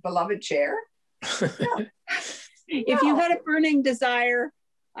our beloved chair? No. If you had a burning desire,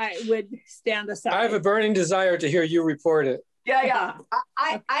 I would stand aside. I have a burning desire to hear you report it. Yeah.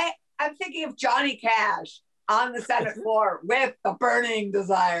 I'm thinking of Johnny Cash on the Senate floor with the burning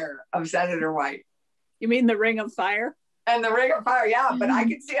desire of Senator White. You mean the Ring of Fire? And the Ring of Fire, yeah. But I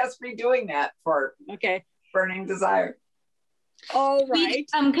could see us redoing that for burning desire. All right.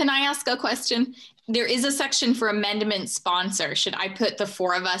 Can I ask a question? There is a section for amendment sponsor. Should I put the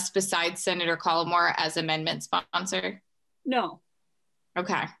four of us besides Senator Collmore as amendment sponsor? No.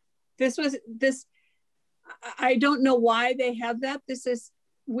 Okay. I don't know why they have that.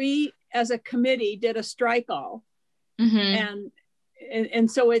 We as a committee did a strike all. Mm-hmm. And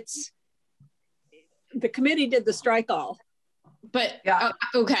so it's, the committee did the strike all. But,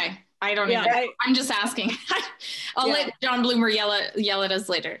 okay. I don't even, I'm just asking. I'll let John Bloomer yell at us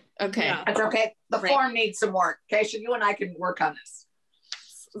later. Okay. Yeah. That's okay. The form needs some work. Okay, so you and I can work on this.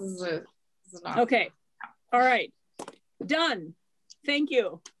 Okay. All right. Done. Thank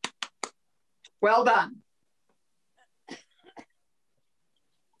you. Well done.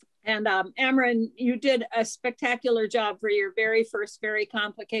 And Amron, you did a spectacular job for your very first, very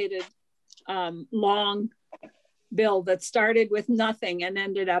complicated, long bill that started with nothing and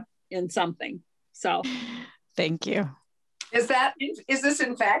ended up in something. So thank you. Is this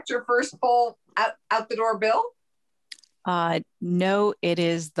in fact your first full out the door bill? No, it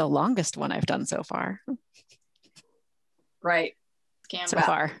is the longest one I've done so far. Right. So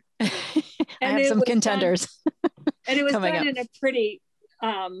far. I have some contenders. And it was done in a pretty,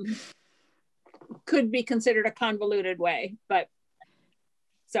 could be considered a convoluted way, but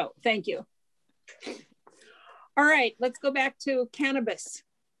so thank you. All right, let's go back to cannabis.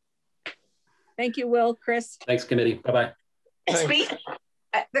 Thank you, Will, Chris. Thanks, committee. Bye-bye.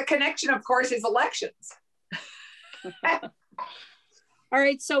 The connection, of course, is elections. All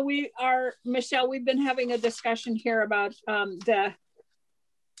right, so Michelle, we've been having a discussion here about the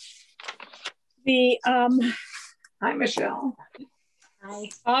hi, Michelle. Hi.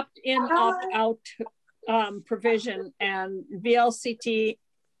 Opt-in, opt-out provision, and VLCT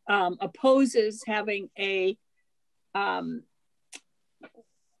opposes having a,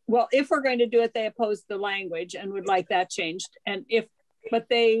 well, if we're going to do it, they oppose the language and would like that changed. And but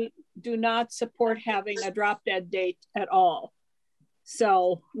they do not support having a drop dead date at all.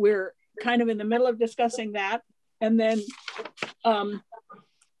 So we're kind of in the middle of discussing that. And then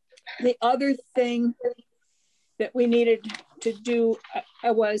the other thing that we needed to do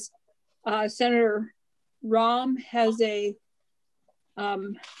was Senator Rahm has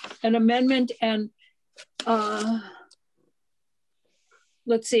an amendment, and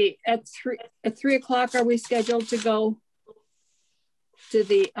let's see, at 3 o'clock, are we scheduled to go to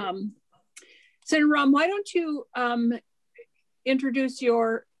the Senator Rahm? Why don't you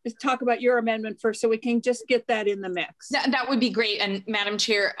talk about your amendment first, so we can just get that in the mix. That would be great. And Madam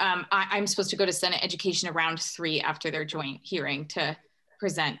Chair, I'm supposed to go to Senate Education around 3 after their joint hearing to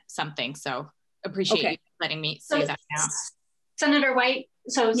present something. So appreciate you letting me say that now. Senator White,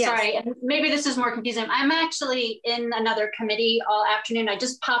 Yes. Sorry, and maybe this is more confusing. I'm actually in another committee all afternoon. I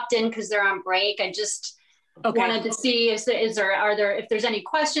just popped in because they're on break. wanted to see if there's any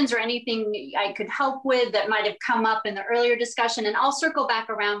questions or anything I could help with that might have come up in the earlier discussion. And I'll circle back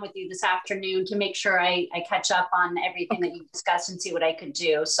around with you this afternoon to make sure I catch up on everything that you discussed and see what I could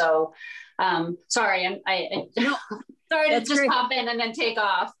do. So sorry, no, sorry to just pop in and then take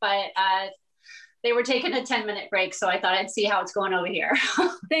off, but they were taking a 10-minute break, so I thought I'd see how it's going over here.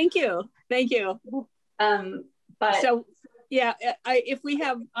 Thank you. But so yeah, if we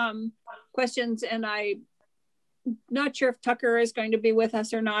have questions, and I'm not sure if Tucker is going to be with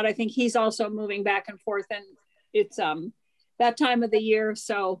us or not. I think he's also moving back and forth, and it's that time of the year.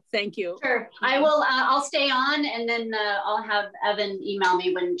 So thank you. Sure, I will. I'll stay on, and then I'll have Evan email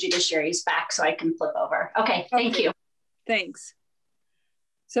me when Judiciary is back, so I can flip over. Okay, thank you. Thanks.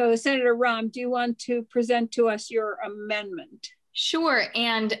 So Senator Rahm, do you want to present to us your amendment? Sure,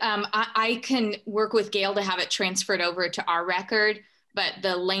 and I can work with Gail to have it transferred over to our record, but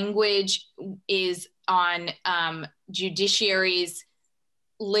the language is on Judiciary's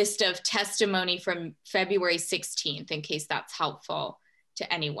list of testimony from February 16th, in case that's helpful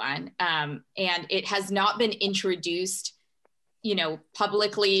to anyone. And it has not been introduced,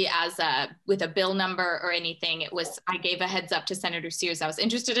 publicly as with a bill number or anything. I gave a heads up to Senator Sears. I was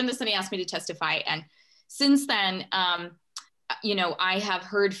interested in this, and he asked me to testify. And since then, I have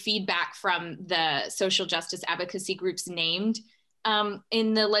heard feedback from the social justice advocacy groups named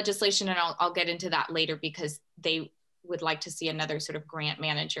in the legislation, and I'll get into that later, because they would like to see another sort of grant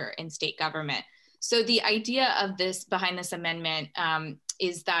manager in state government. So the idea of behind this amendment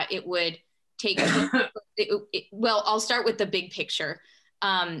is that it would take, well, I'll start with the big picture.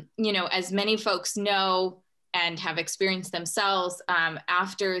 As many folks know and have experienced themselves,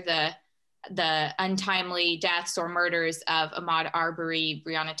 after the untimely deaths or murders of Ahmaud Arbery,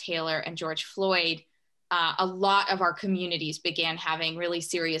 Breonna Taylor, and George Floyd, a lot of our communities began having really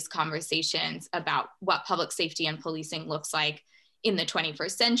serious conversations about what public safety and policing looks like in the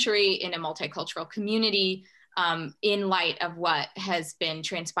 21st century in a multicultural community, in light of what has been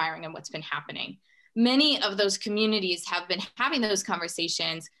transpiring and what's been happening. Many of those communities have been having those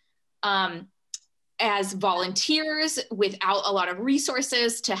conversations as volunteers without a lot of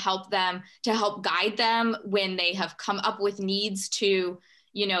resources to help guide them when they have come up with needs to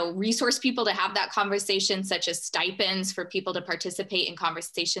resource people to have that conversation, such as stipends for people to participate in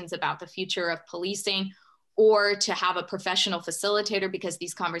conversations about the future of policing, or to have a professional facilitator, because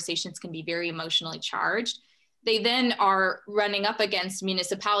these conversations can be very emotionally charged. They then are running up against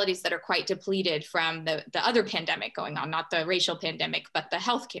municipalities that are quite depleted from the other pandemic going on, not the racial pandemic, but the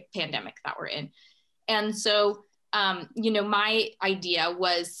health pandemic that we're in. And so, my idea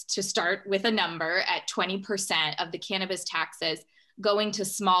was to start with a number at 20% of the cannabis taxes going to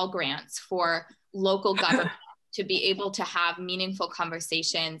small grants for local government to be able to have meaningful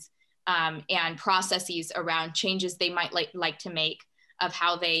conversations and processes around changes they might like to make of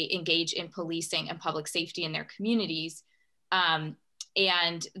how they engage in policing and public safety in their communities.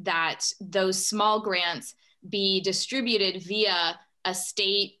 And that those small grants be distributed via a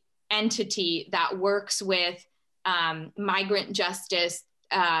state entity that works with migrant justice,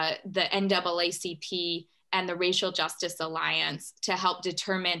 the NAACP, and the Racial Justice Alliance to help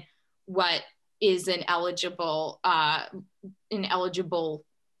determine what is an eligible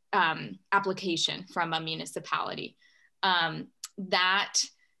application from a municipality. That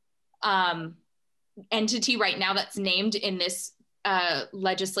entity right now that's named in this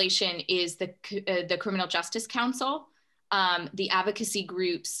legislation is the Criminal Justice Council. The advocacy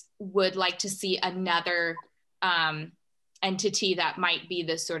groups would like to see another entity that might be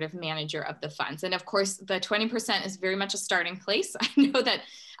the sort of manager of the funds. And of course, the 20% is very much a starting place. I know that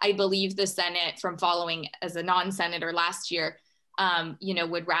I believe the Senate, from following as a non-senator last year,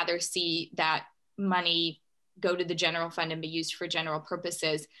 would rather see that money go to the general fund and be used for general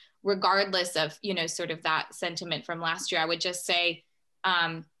purposes. Regardless of, sort of that sentiment from last year, I would just say,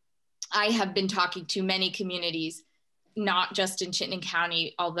 I have been talking to many communities, not just in Chittenden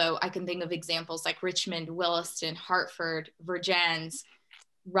County, although I can think of examples like Richmond, Williston, Hartford, Virgins,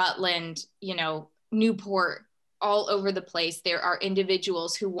 Rutland, Newport, all over the place. There are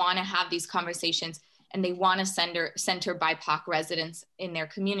individuals who want to have these conversations, and they want to center BIPOC residents in their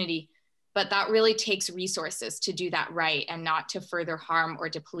community. But that really takes resources to do that right, and not to further harm or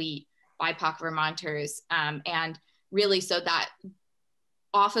deplete BIPOC Vermonters. And really so that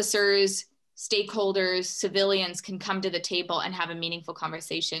officers, stakeholders, civilians can come to the table and have a meaningful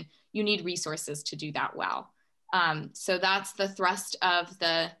conversation. You need resources to do that well. So that's the thrust of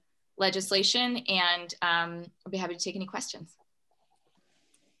the legislation, and I'll be happy to take any questions.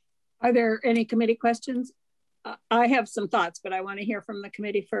 Are there any committee questions? I have some thoughts, but I want to hear from the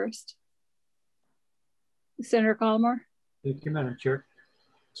committee first. Senator Collmore. Thank you, Madam Chair.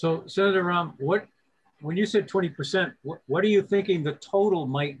 So Senator Rahm, when you said 20%, what are you thinking the total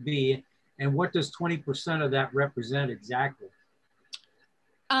might be, and what does 20% of that represent exactly?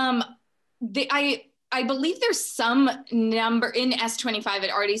 I believe there's some number in S.25.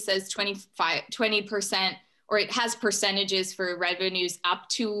 It already says 20%, or it has percentages for revenues up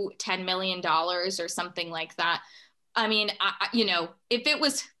to $10 million or something like that. I mean, you know, if it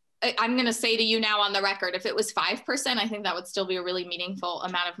was, I'm going to say to you now on the record, if it was 5%, I think that would still be a really meaningful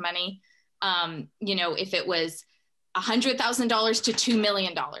amount of money. You know, if it was $100,000 to $2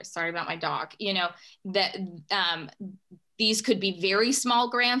 million, sorry about my dog, you know, that these could be very small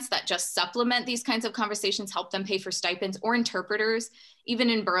grants that just supplement these kinds of conversations, help them pay for stipends or interpreters. Even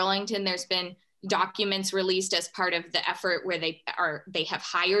in Burlington, there's been documents released as part of the effort where they have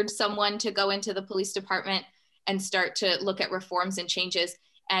hired someone to go into the police department and start to look at reforms and changes.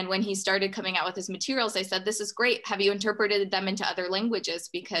 And when he started coming out with his materials, I said, this is great. Have you interpreted them into other languages?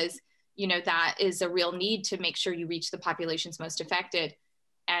 Because, you know, that is a real need to make sure you reach the populations most affected.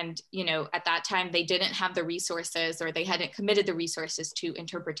 And, you know, at that time, they didn't have the resources, or they hadn't committed the resources to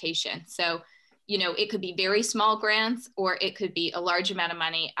interpretation. So, you know, it could be very small grants, or it could be a large amount of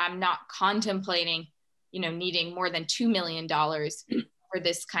money. I'm not contemplating, you know, needing more than $2 million for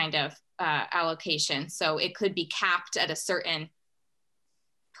this kind of allocation. So it could be capped at a certain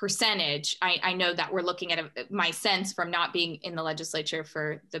percentage. I know that we're looking at my sense from not being in the legislature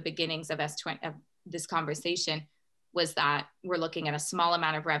for the beginnings of S20 of this conversation was that we're looking at a small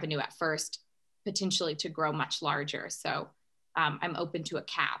amount of revenue at first, potentially to grow much larger. So I'm open to a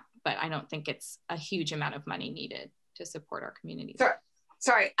cap, but I don't think it's a huge amount of money needed to support our community.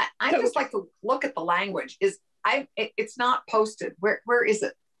 Sorry, I just like to look at the language. It's not posted. Where is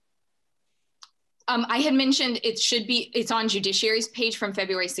it? I had mentioned it's on Judiciary's page from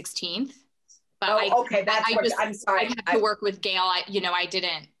February 16th. But okay, I'm sorry. I had to work with Gail. I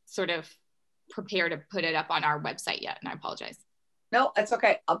didn't sort of prepare to put it up on our website yet, and I apologize. No, that's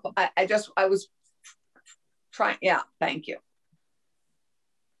okay. I was trying. Yeah, thank you.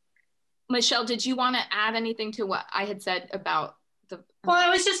 Michelle, did you want to add anything to what I had said about the? Well, I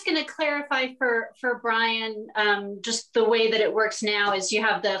was just going to clarify for Brian, just the way that it works now is you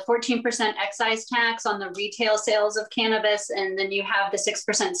have the 14% excise tax on the retail sales of cannabis, and then you have the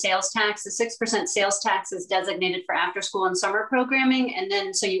 6% sales tax. The 6% sales tax is designated for after school and summer programming. And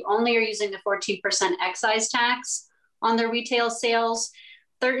then, so you only are using the 14% excise tax on the retail sales.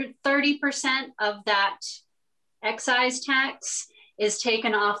 30% of that excise tax is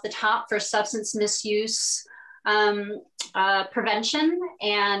taken off the top for substance misuse prevention,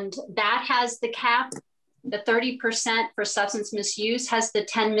 and that has the cap. The 30% for substance misuse has the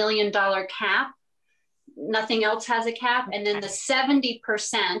 $10 million cap. Nothing else has a cap. And then the 70%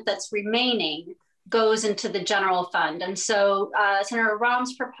 that's remaining goes into the general fund. And so Senator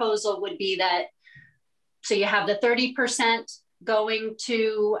Rahm's proposal would be that, so you have the 30% going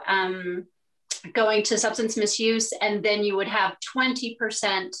to substance misuse, and then you would have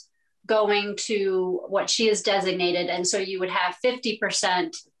 20% going to what she has designated. And so you would have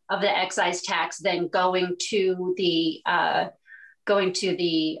 50% of the excise tax then going to the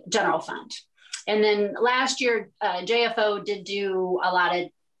general fund. And then last year, JFO did do a lot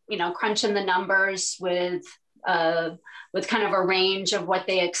of, crunching the numbers with kind of a range of what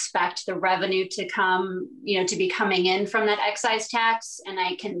they expect the revenue to come, to be coming in from that excise tax. And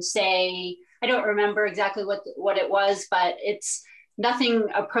I can say, I don't remember exactly what it was, but it's nothing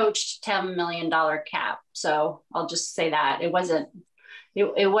approached $10 million cap. So I'll just say that it wasn't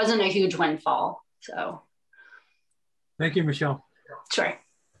a huge windfall. So. Thank you, Michelle. Sure.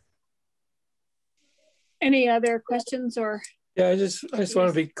 Any other questions or? Yeah, I just want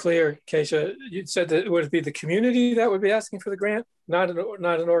to be clear, Keisha. You said that it would be the community that would be asking for the grant, not an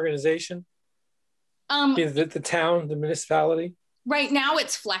organization. The town, the municipality. Right now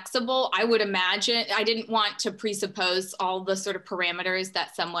it's flexible. I would imagine, I didn't want to presuppose all the sort of parameters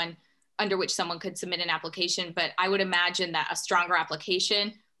that under which someone could submit an application, but I would imagine that a stronger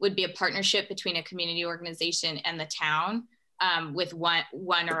application would be a partnership between a community organization and the town, with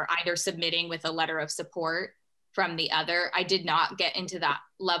one or either submitting with a letter of support from the other. I did not get into that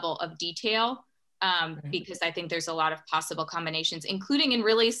level of detail because I think there's a lot of possible combinations, including in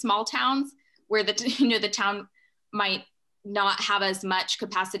really small towns where the town might not have as much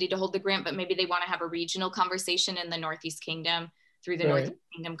capacity to hold the grant, but maybe they want to have a regional conversation in the Northeast Kingdom through the Northeast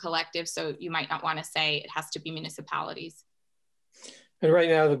Kingdom Collective. So you might not want to say it has to be municipalities. And right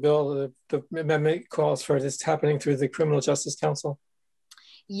now the bill, the amendment calls for this happening through the Criminal Justice Council.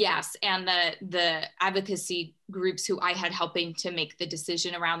 Yes, and the advocacy groups who I had helping to make the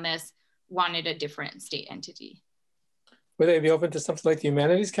decision around this wanted a different state entity. Would they be open to something like the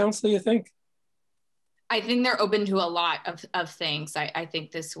Humanities Council, you think? I think they're open to a lot of things. I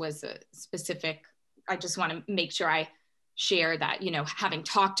think this was a specific, I just want to make sure I share that, you know, having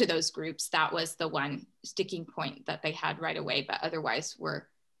talked to those groups, that was the one sticking point that they had right away, but otherwise we're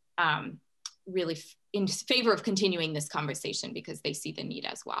really in favor of continuing this conversation because they see the need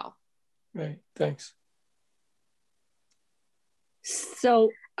as well. Right, thanks.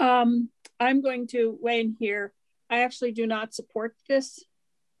 So I'm going to weigh in here. I actually do not support this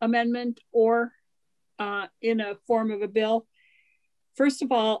amendment or in a form of a bill. First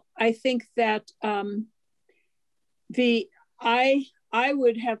of all, I think that I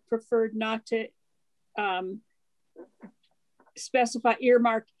would have preferred not to specify,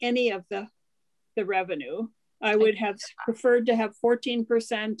 earmark any of the revenue. I would have preferred to have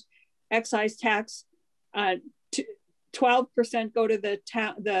 14% excise tax, 12% go to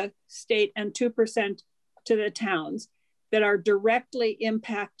the state and 2% to the towns that are directly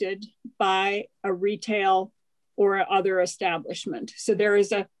impacted by a retail or other establishment. So there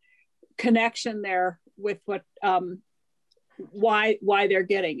is a connection there with what why they're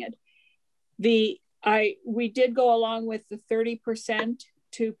getting it. We did go along with the 30%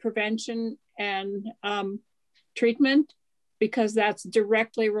 to prevention and treatment because that's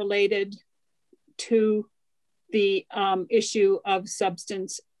directly related to the issue of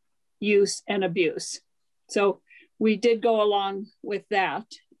substance use and abuse. So we did go along with that,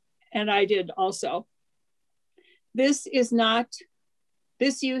 and I did also. This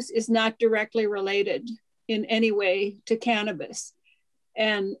use is not directly related in any way to cannabis.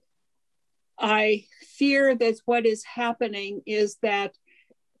 And I fear that what is happening is that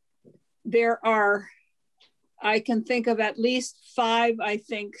I can think of at least 5, I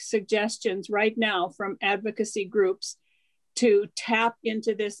think, suggestions right now from advocacy groups to tap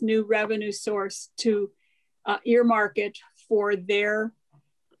into this new revenue source to earmark it for their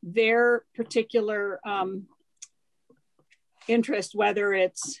particular interest, whether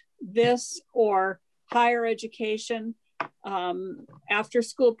it's this or higher education, after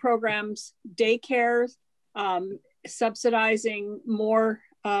school programs, daycare, subsidizing more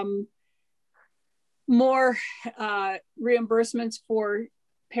reimbursements for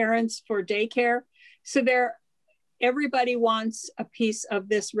parents for daycare. So everybody wants a piece of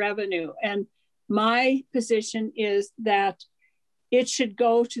this revenue. And my position is that it should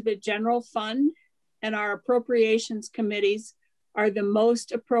go to the general fund, and our appropriations committees are the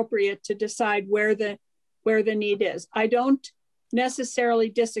most appropriate to decide where the need is. I don't necessarily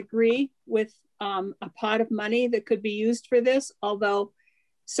disagree with a pot of money that could be used for this, although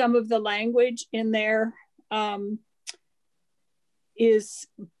some of the language in there is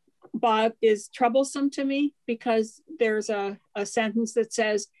troublesome to me, because there's a sentence that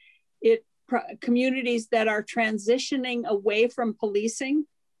says communities that are transitioning away from policing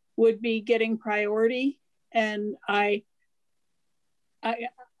would be getting priority, and I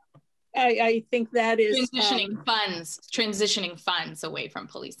think that is transitioning funds away from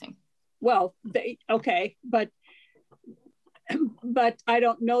policing. Well, okay, but I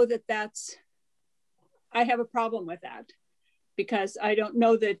don't know that I have a problem with that, because I don't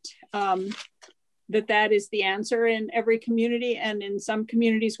know that that is the answer in every community. And in some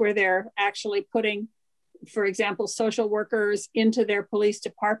communities where they're actually putting, for example, social workers into their police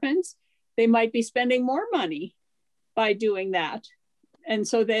departments, they might be spending more money by doing that. And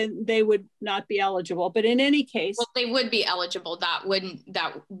so then they would not be eligible. But in any case, well, they would be eligible. That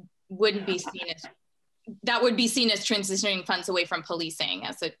would be seen as transitioning funds away from policing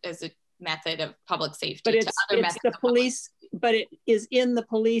as a method of public safety. But it's the police, but it is in the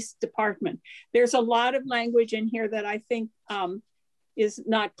police department. There's a lot of language in here that I think is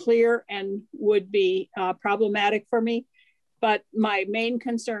not clear and would be problematic for me. But my main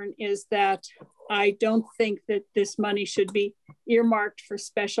concern is that I don't think that this money should be earmarked for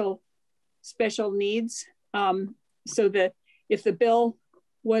special needs. So that if the bill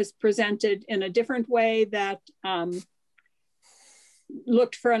was presented in a different way that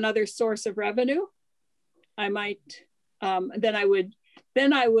looked for another source of revenue, I might, then I would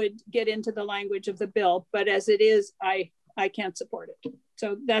get into the language of the bill. But as it is, I can't support it.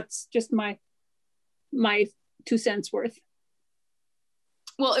 So that's just my 2 cents worth.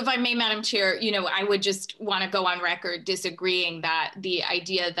 Well, if I may, Madam Chair, I would just want to go on record disagreeing that the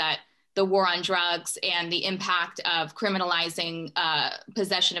idea that the war on drugs and the impact of criminalizing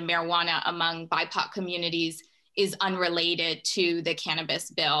possession of marijuana among BIPOC communities is unrelated to the cannabis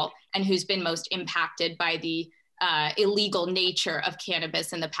bill, and who's been most impacted by the illegal nature of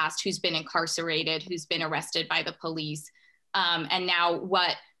cannabis in the past, who's been incarcerated, who's been arrested by the police. And now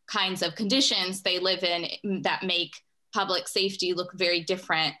what kinds of conditions they live in that make public safety look very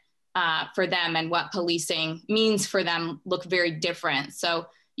different for them, and what policing means for them look very different. So,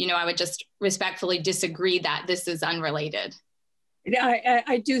 you know, I would just respectfully disagree that this is unrelated.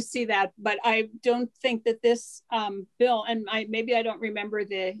 I do see that, but I don't think that this bill, and maybe I don't remember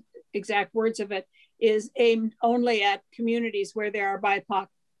the exact words of it, is aimed only at communities where there are BIPOC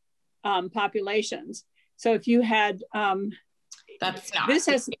populations. So if you had, that's not. This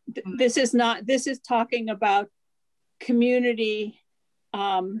is talking about community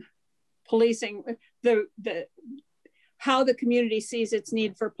policing, how the community sees its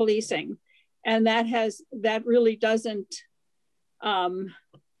need for policing, and that really doesn't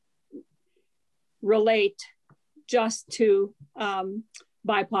relate just to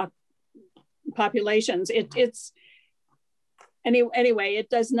BIPOC populations. It's anyway, it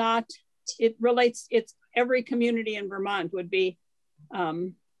does not, it relates, it's every community in Vermont would be.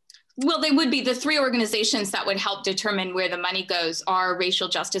 Well, they would be. The three organizations that would help determine where the money goes are racial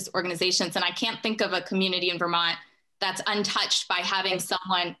justice organizations. And I can't think of a community in Vermont that's untouched by having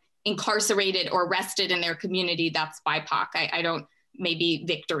someone incarcerated or arrested in their community that's BIPOC. I don't, maybe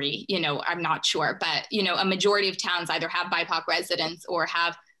Victory, you know, I'm not sure, but, you know, a majority of towns either have BIPOC residents or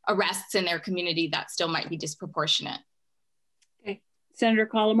have arrests in their community that still might be disproportionate. Okay, Senator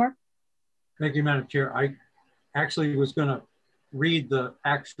Collimore. Thank you, Madam Chair. I actually was going to read the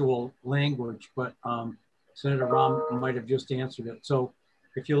actual language, but Senator Rahm might have just answered it. So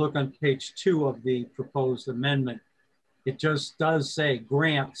if you look on page 2 of the proposed amendment, it just does say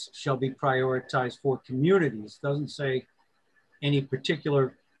grants shall be prioritized for communities. Doesn't say any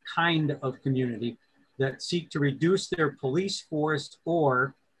particular kind of community that seek to reduce their police force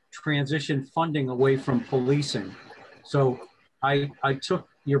or transition funding away from policing. So I took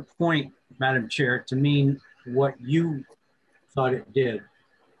your point, Madam Chair, to mean what you thought it did.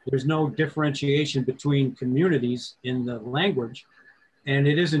 There's no differentiation between communities in the language, and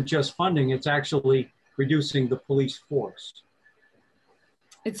it isn't just funding, it's actually reducing the police force.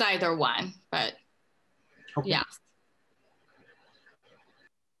 It's either one, but okay. Yeah.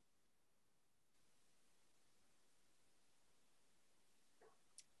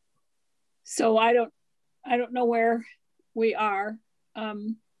 So I don't know where we are.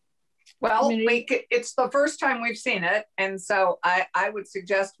 Well, it's the first time we've seen it, and so I would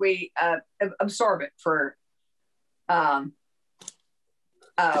suggest we absorb it for a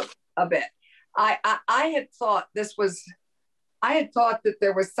bit. I had thought that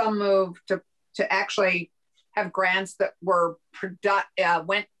there was some move to actually have grants that were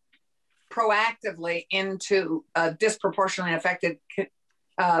went proactively into a disproportionately affected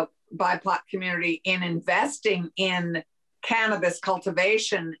BIPOC community in investing in cannabis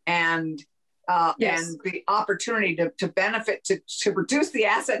cultivation and the opportunity to benefit, to reduce the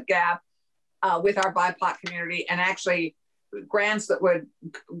asset gap with our BIPOC community, and actually grants that would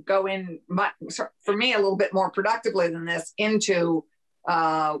go in, for me, a little bit more productively than this into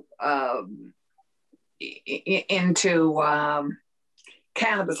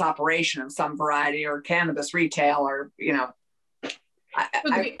cannabis operation of some variety, or cannabis retail, or, you know,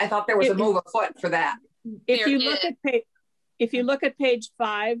 I thought there was a move afoot for that. If you look at page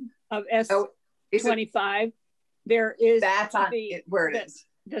 5 of S.15, there is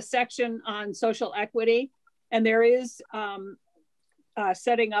the section on social equity, and there is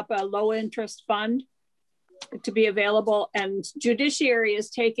setting up a low interest fund to be available, and Judiciary is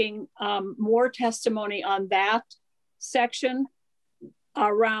taking more testimony on that section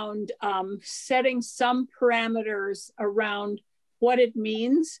around setting some parameters around what it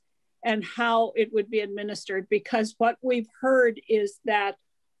means and how it would be administered, because what we've heard is that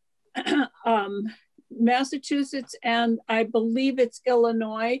Massachusetts and I believe it's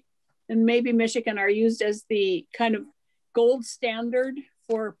Illinois and maybe Michigan are used as the kind of gold standard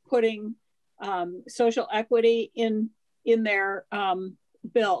for putting social equity in their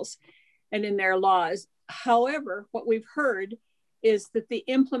bills and in their laws. However, what we've heard is that the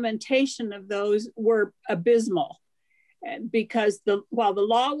implementation of those were abysmal, because while the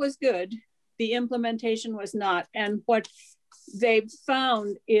law was good, the implementation was not. And what they've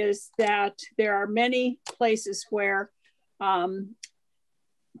found is that there are many places where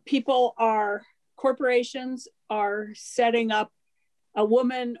corporations are setting up a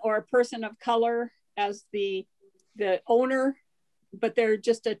woman or a person of color as the owner, but they're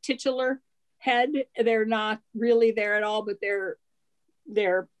just a titular head. They're not really there at all, but they're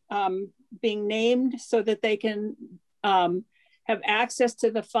being named so that they can have access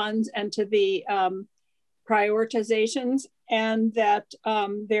to the funds and to the prioritizations, and that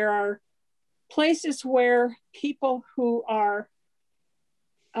there are places where people who are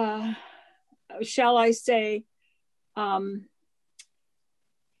shall I say,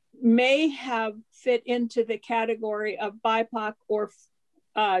 may have fit into the category of BIPOC or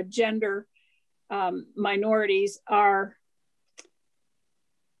gender minorities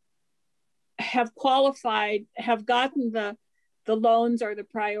have qualified, have gotten the loans or the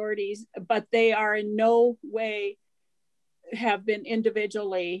priorities, but they are in no way have been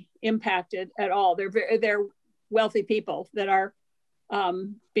individually impacted at all. They're wealthy people that are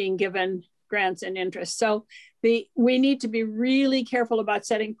being given grants and interest. So we need to be really careful about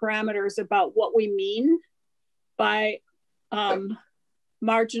setting parameters about what we mean by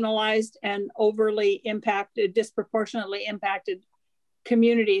marginalized and overly impacted, disproportionately impacted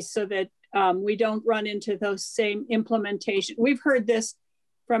communities, so that we don't run into those same implementation. We've heard this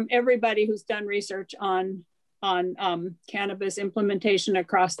from everybody who's done research on cannabis implementation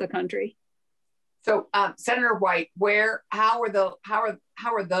across the country. So, Senator White, how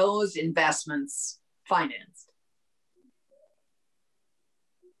are those investments financed?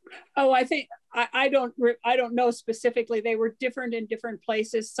 Oh, I think I don't know specifically. They were different in different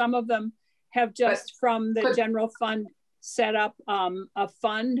places. Some of them have just from the general fund set up a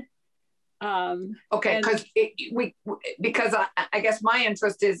fund. Okay, because I guess my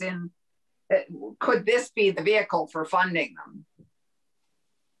interest is in could this be the vehicle for funding them?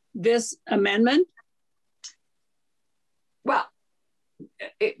 This amendment? Well,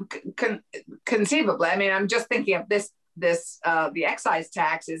 conceivably. I mean, I'm just thinking of this. The excise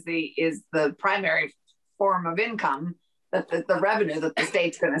tax is the primary form of income that the revenue that the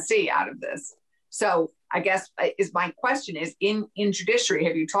state's going to see out of this. So I guess my question is, in judiciary,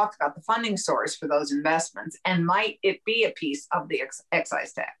 have you talked about the funding source for those investments, and might it be a piece of the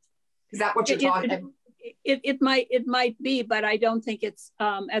excise tax? Is that what you're talking? It might be, but I don't think it's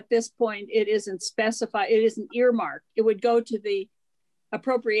at this point. It isn't specified. It isn't earmarked. It would go to the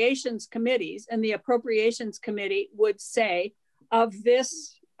appropriations committees, and the appropriations committee would say, of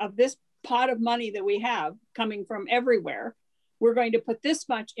this pot of money that we have coming from everywhere, we're going to put this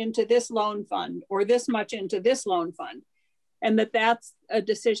much into this loan fund or this much into this loan fund, and that's a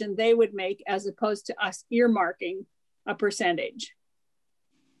decision they would make, as opposed to us earmarking a percentage.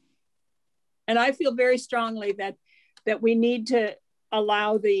 And I feel very strongly that we need to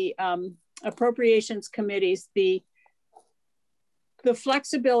allow the appropriations committees the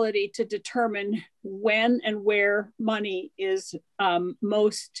flexibility to determine when and where money is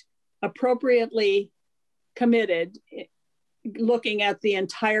most appropriately committed, looking at the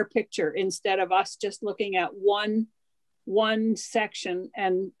entire picture instead of us just looking at one section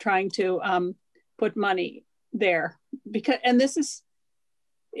and trying to put money there. Because, and this is,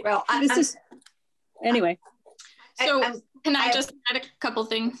 well, anyway. So can I just add a couple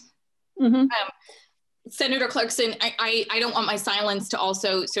things? Mm-hmm. Senator Clarkson, I don't want my silence to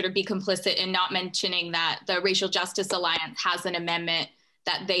also sort of be complicit in not mentioning that the Racial Justice Alliance has an amendment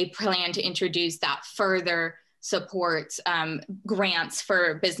that they plan to introduce that further supports grants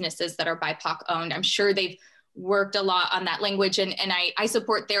for businesses that are BIPOC owned. I'm sure they've worked a lot on that language, and I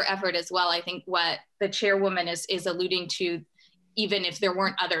support their effort as well. I think what the chairwoman is alluding to, even if there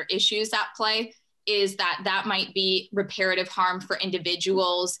weren't other issues at play, is that might be reparative harm for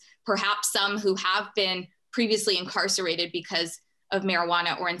individuals, perhaps some who have been previously incarcerated because of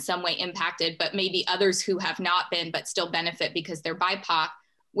marijuana or in some way impacted, but maybe others who have not been but still benefit because they're BIPOC,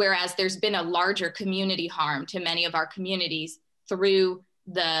 whereas there's been a larger community harm to many of our communities through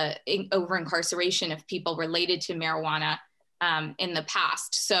the over-incarceration of people related to marijuana in the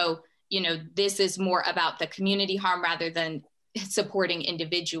past. So, this is more about the community harm rather than supporting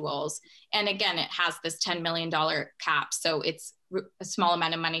individuals. And again, it has this $10 million cap. So it's a small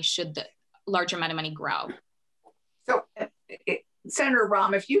amount of money should the larger amount of money grow. So Senator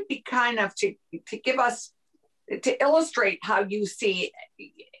Rahm, if you'd be kind enough to give us, to illustrate how you see,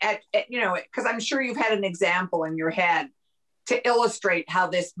 because I'm sure you've had an example in your head to illustrate how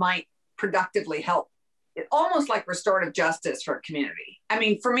this might productively help. It almost like restorative justice for a community. I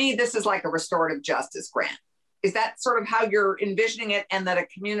mean, for me, this is like a restorative justice grant. Is that sort of how you're envisioning it? And that a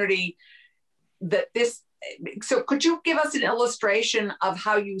community so could you give us an illustration of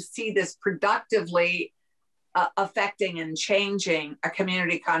how you see this productively affecting and changing a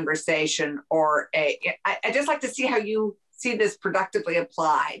community conversation, or I just like to see how you see this productively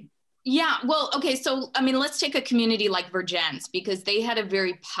applied. Yeah, well, okay. So, I mean, let's take a community like Virgins, because they had a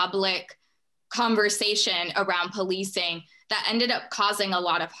very public conversation around policing that ended up causing a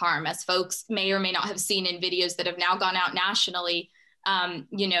lot of harm, as folks may or may not have seen in videos that have now gone out nationally.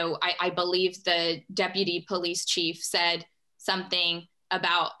 I believe the deputy police chief said something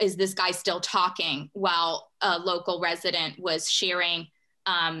about, is this guy still talking, while a local resident was sharing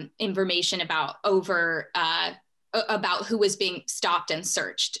information about about who was being stopped and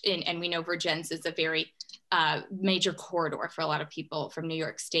searched. And we know Vergennes is a very major corridor for a lot of people from New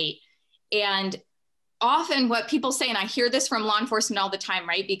York State. And often what people say, and I hear this from law enforcement all the time,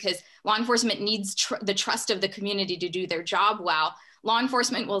 right? Because law enforcement needs the trust of the community to do their job well. Law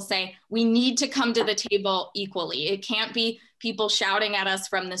enforcement will say, we need to come to the table equally. It can't be people shouting at us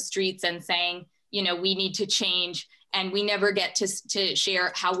from the streets and saying, you know, we need to change, and we never get to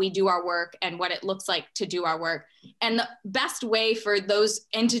share how we do our work and what it looks like to do our work. And the best way for those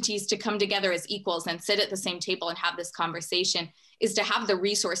entities to come together as equals and sit at the same table and have this conversation is to have the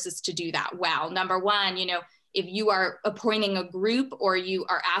resources to do that well. Number one, you know, if you are appointing a group or you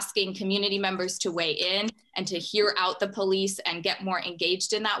are asking community members to weigh in and to hear out the police and get more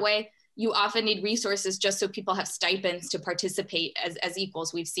engaged in that way, you often need resources just so people have stipends to participate as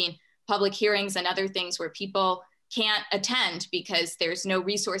equals. We've seen public hearings and other things where people can't attend because there's no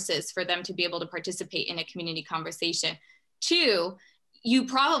resources for them to be able to participate in a community conversation. Two, you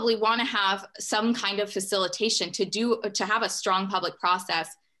probably want to have some kind of facilitation to have a strong public process.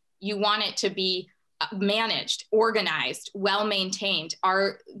 You want it to be managed, organized, well-maintained.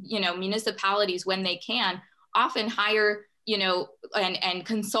 Our, you know, municipalities, when they can, often hire, you know, and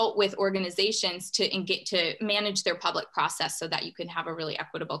consult with organizations to manage their public process so that you can have a really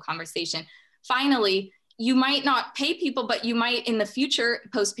equitable conversation. Finally, you might not pay people, but you might in the future,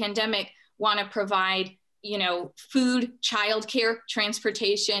 post-pandemic, want to provide, you know, food, childcare,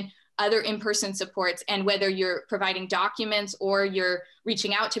 transportation, other in-person supports. And whether you're providing documents or you're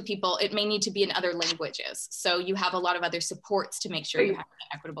reaching out to people, it may need to be in other languages. So you have a lot of other supports to make sure you have an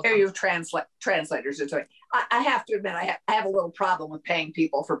equitable. You have translators. I have to admit, I have a little problem with paying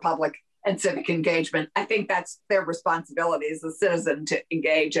people for public and civic engagement. I think that's their responsibility as a citizen to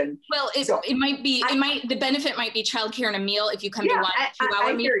engage. And well, the benefit might be childcare and a meal if you come to 1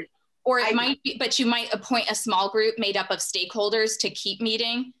 2-hour meeting, or it might be, but you might appoint a small group made up of stakeholders to keep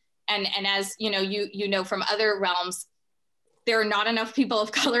meeting. And as you know, you know from other realms, there are not enough people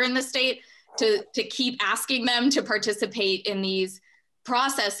of color in the state to keep asking them to participate in these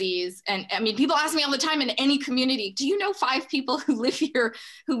processes. And I mean, people ask me all the time in any community, do you know 5 people who live here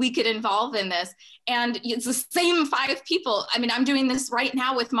who we could involve in this? And it's the same 5 people. I mean, I'm doing this right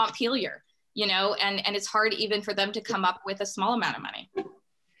now with Montpelier, you know, and it's hard even for them to come up with a small amount of money.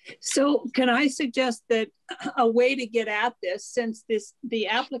 So can I suggest that a way to get at this, since the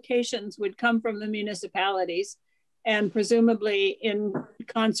applications would come from the municipalities and presumably in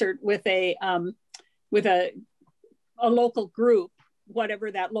concert with a local group,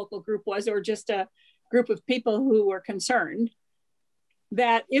 whatever that local group was, or just a group of people who were concerned,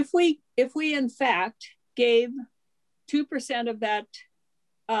 that if we in fact gave 2% of that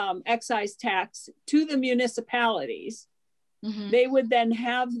excise tax to the municipalities, mm-hmm. they would then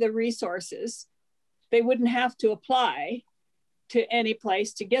have the resources. They wouldn't have to apply to any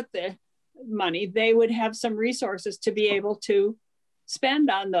place to get the money. They would have some resources to be able to spend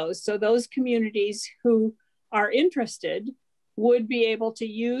on those. So those communities who are interested would be able to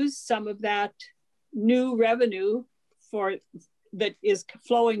use some of that new revenue that is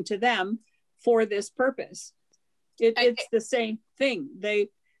flowing to them for this purpose. It's the same thing.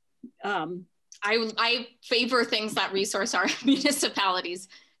 I favor things that resource our municipalities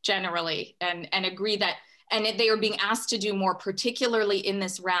generally, and agree that, and they are being asked to do more, particularly in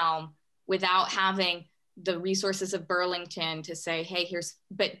this realm, without having the resources of Burlington to say, hey,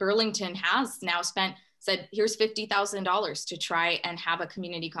 but Burlington has now said, here's $50,000 to try and have a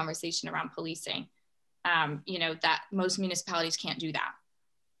community conversation around policing. You know, that most municipalities can't do that.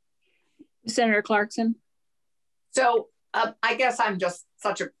 Senator Clarkson. So I guess I'm just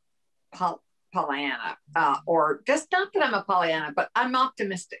such a Pollyanna, or just not that I'm a Pollyanna, but I'm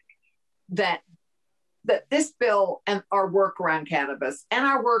optimistic that this bill and our work around cannabis and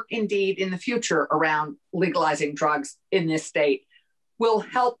our work indeed in the future around legalizing drugs in this state will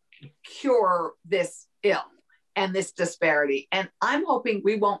help cure this ill and this disparity. And I'm hoping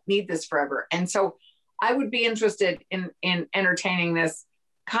we won't need this forever. And so I would be interested in entertaining this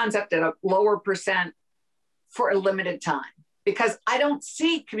concept at a lower percent for a limited time, because I don't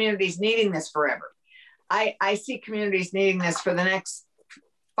see communities needing this forever. I see communities needing this for the next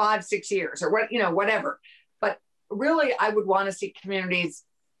 5-6 years or whatever. But really, I would want to see communities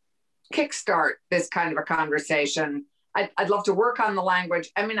kickstart this kind of a conversation. I'd love to work on the language.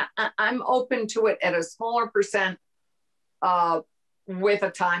 I mean, I'm open to it at a smaller percent with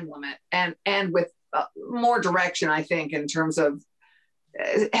a time limit and with more direction, I think, in terms of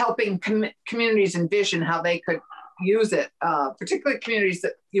helping communities envision how they could use it, particularly communities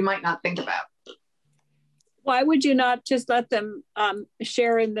that you might not think about. Why would you not just let them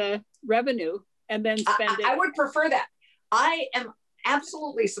share in the revenue and then spend it? I would prefer that. I am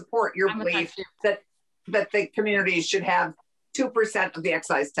absolutely support your belief that the communities should have 2% of the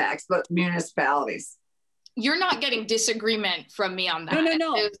excise tax, but municipalities. You're not getting disagreement from me on that.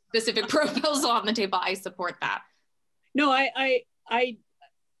 No. There's a specific proposal on the table. I support that. No, I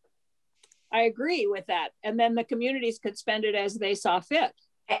agree with that. And then the communities could spend it as they saw fit.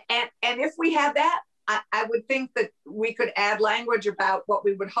 And if we had that, I would think that we could add language about what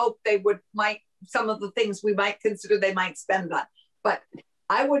we would hope they some of the things we might consider they might spend on. But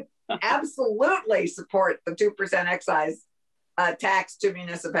I would absolutely support the 2% excise tax to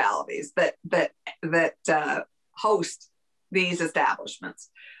municipalities that host these establishments.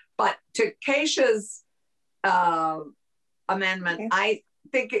 But to Keisha's amendment, okay. I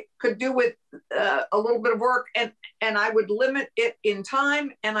think it could do with a little bit of work, and I would limit it in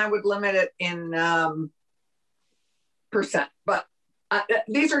time, and I would limit it in percent. But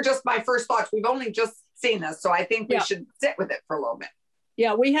these are just my first thoughts. We've only just seen this, so I think we should sit with it for a little bit.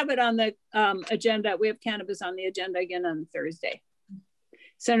 Yeah, we have it on the agenda. We have cannabis on the agenda again on Thursday.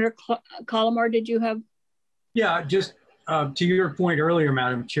 Senator Collmore, did you have? Yeah, just to your point earlier,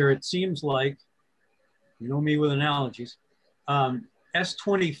 Madam Chair, it seems like, you know me with analogies,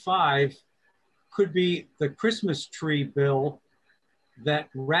 S.15 could be the Christmas tree bill that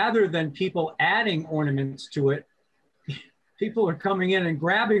rather than people adding ornaments to it, people are coming in and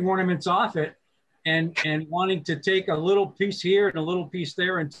grabbing ornaments off it and wanting to take a little piece here and a little piece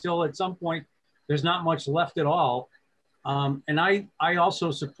there until at some point there's not much left at all. And I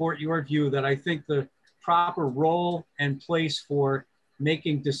also support your view that I think the proper role and place for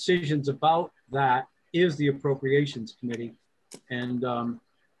making decisions about that is the Appropriations Committee. And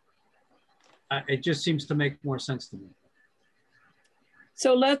it just seems to make more sense to me.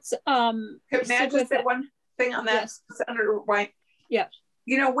 So let's May I just say one thing on that, yes. Senator White? Yeah.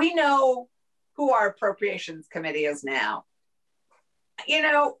 You know, we know who our Appropriations Committee is now. You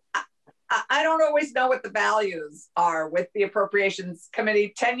know, I don't always know what the values are with the Appropriations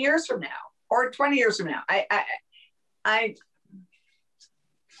Committee 10 years from now or 20 years from now. I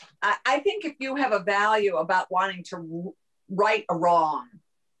think if you have a value about wanting to right a wrong,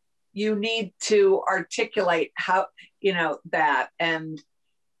 you need to articulate how, you know, that and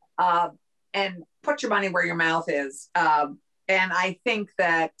put your money where your mouth is. And I think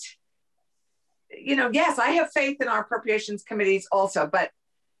that, you know, yes, I have faith in our Appropriations Committees also, but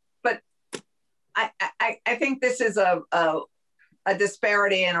I think this is a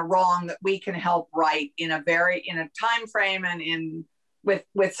disparity and a wrong that we can help right in a time frame and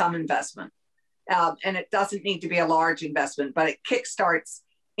with some investment. And it doesn't need to be a large investment, but it kickstarts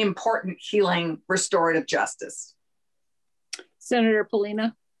important healing, restorative justice. Senator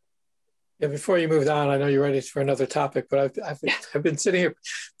Polina. Yeah, before you moved on, I know you're ready for another topic, but I've been sitting here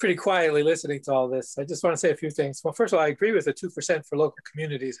pretty quietly listening to all this. I just want to say a few things. Well, first of all, I agree with the 2% for local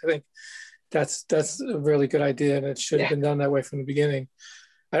communities. I think that's a really good idea, and it should have been done that way from the beginning.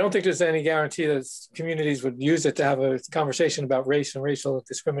 I don't think there's any guarantee that communities would use it to have a conversation about race and racial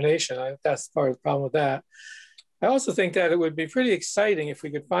discrimination. That's part of the problem with that. I also think that it would be pretty exciting if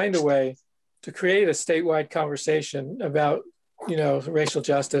we could find a way to create a statewide conversation about, you know, racial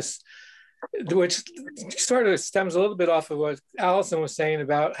justice, which sort of stems a little bit off of what Allison was saying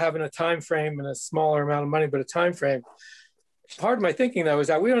about having a time frame and a smaller amount of money, but a time frame. Part of my thinking, though, is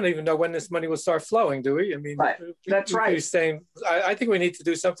that we don't even know when this money will start flowing, do we? I mean, right. That's right. Saying, I think we need to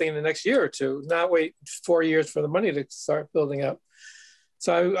do something in the next year or two, not wait 4 years for the money to start building up.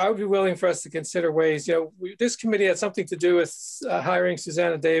 So I would be willing for us to consider ways, you know, this committee had something to do with hiring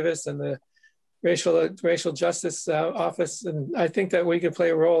Susanna Davis and the racial justice office. And I think that we could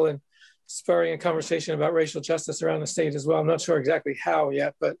play a role in spurring a conversation about racial justice around the state as well. I'm not sure exactly how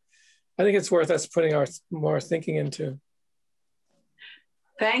yet, but I think it's worth us putting our more thinking into.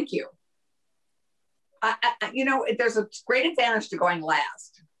 Thank you. You know, there's a great advantage to going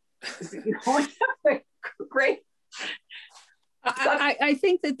last. Great. I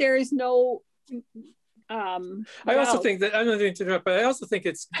think that there is no. I also think that, I'm not going to interrupt, but I also think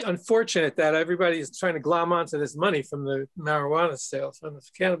it's unfortunate that everybody is trying to glom onto this money from the marijuana sales, from the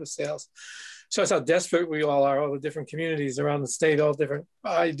cannabis sales. Shows how desperate we all are, all the different communities around the state, all different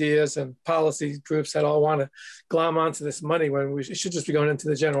ideas and policy groups that all want to glom onto this money when it should just be going into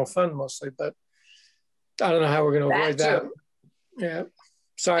the general fund mostly. But I don't know how we're going to avoid that. Yeah.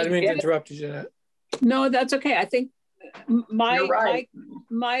 Sorry, I didn't mean to interrupt you, Jeanette. No, that's okay. I think my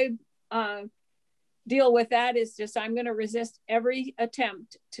deal with that is just I'm going to resist every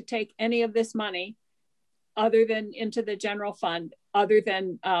attempt to take any of this money other than into the general fund, other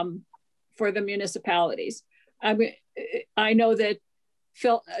than for the municipalities. I know that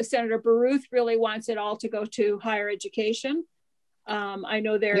Senator Baruth really wants it all to go to higher education. I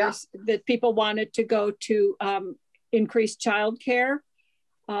know there's that people wanted to go to increased childcare.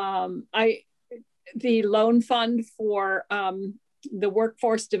 The loan fund for the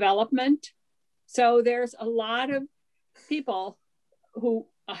workforce development. So there's a lot of people who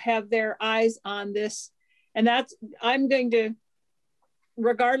have their eyes on this, and I'm going to,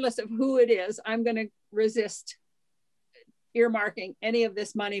 regardless of who it is, I'm going to resist earmarking any of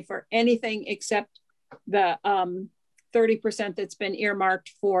this money for anything except the 30% that's been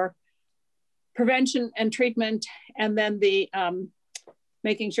earmarked for prevention and treatment, and then the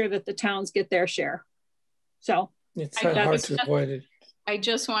making sure that the towns get their share. So it's hard to avoid it. I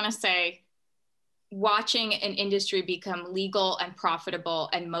just want to say, watching an industry become legal and profitable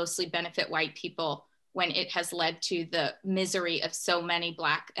and mostly benefit white people when it has led to the misery of so many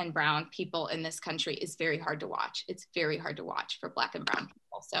Black and brown people in this country is very hard to watch. It's very hard to watch for Black and brown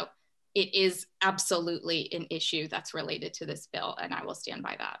people. So it is absolutely an issue that's related to this bill, and I will stand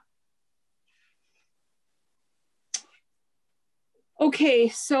by that. Okay,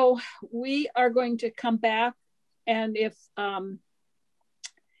 so we are going to come back, and if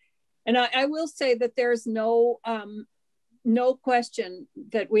and I will say that there's no question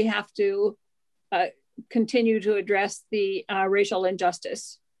that we have to continue to address the racial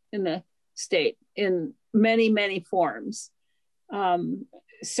injustice in the state in many, many forms.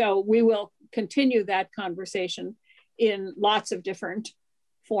 So we will continue that conversation in lots of different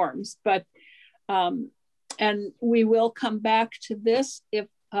forms, but and we will come back to this if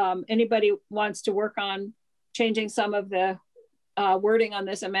anybody wants to work on changing some of the wording on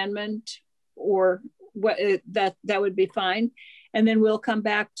this amendment, or what that would be fine. And then we'll come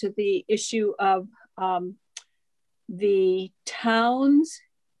back to the issue of the towns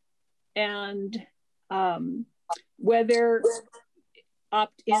and whether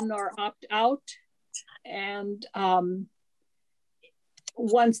opt in or opt out. And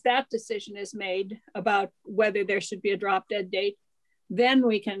once that decision is made about whether there should be a drop dead date, then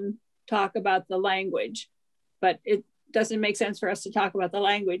we can talk about the language. But it doesn't make sense for us to talk about the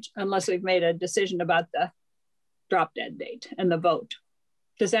language unless we've made a decision about the drop dead date and the vote.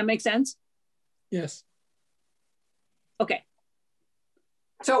 Does that make sense? Yes. Okay.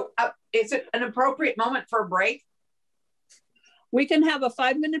 So is it an appropriate moment for a break? We can have a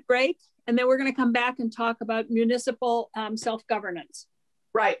 5-minute break, and then we're going to come back and talk about municipal self-governance.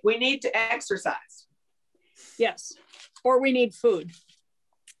 Right. We need to exercise. Yes. Or we need food.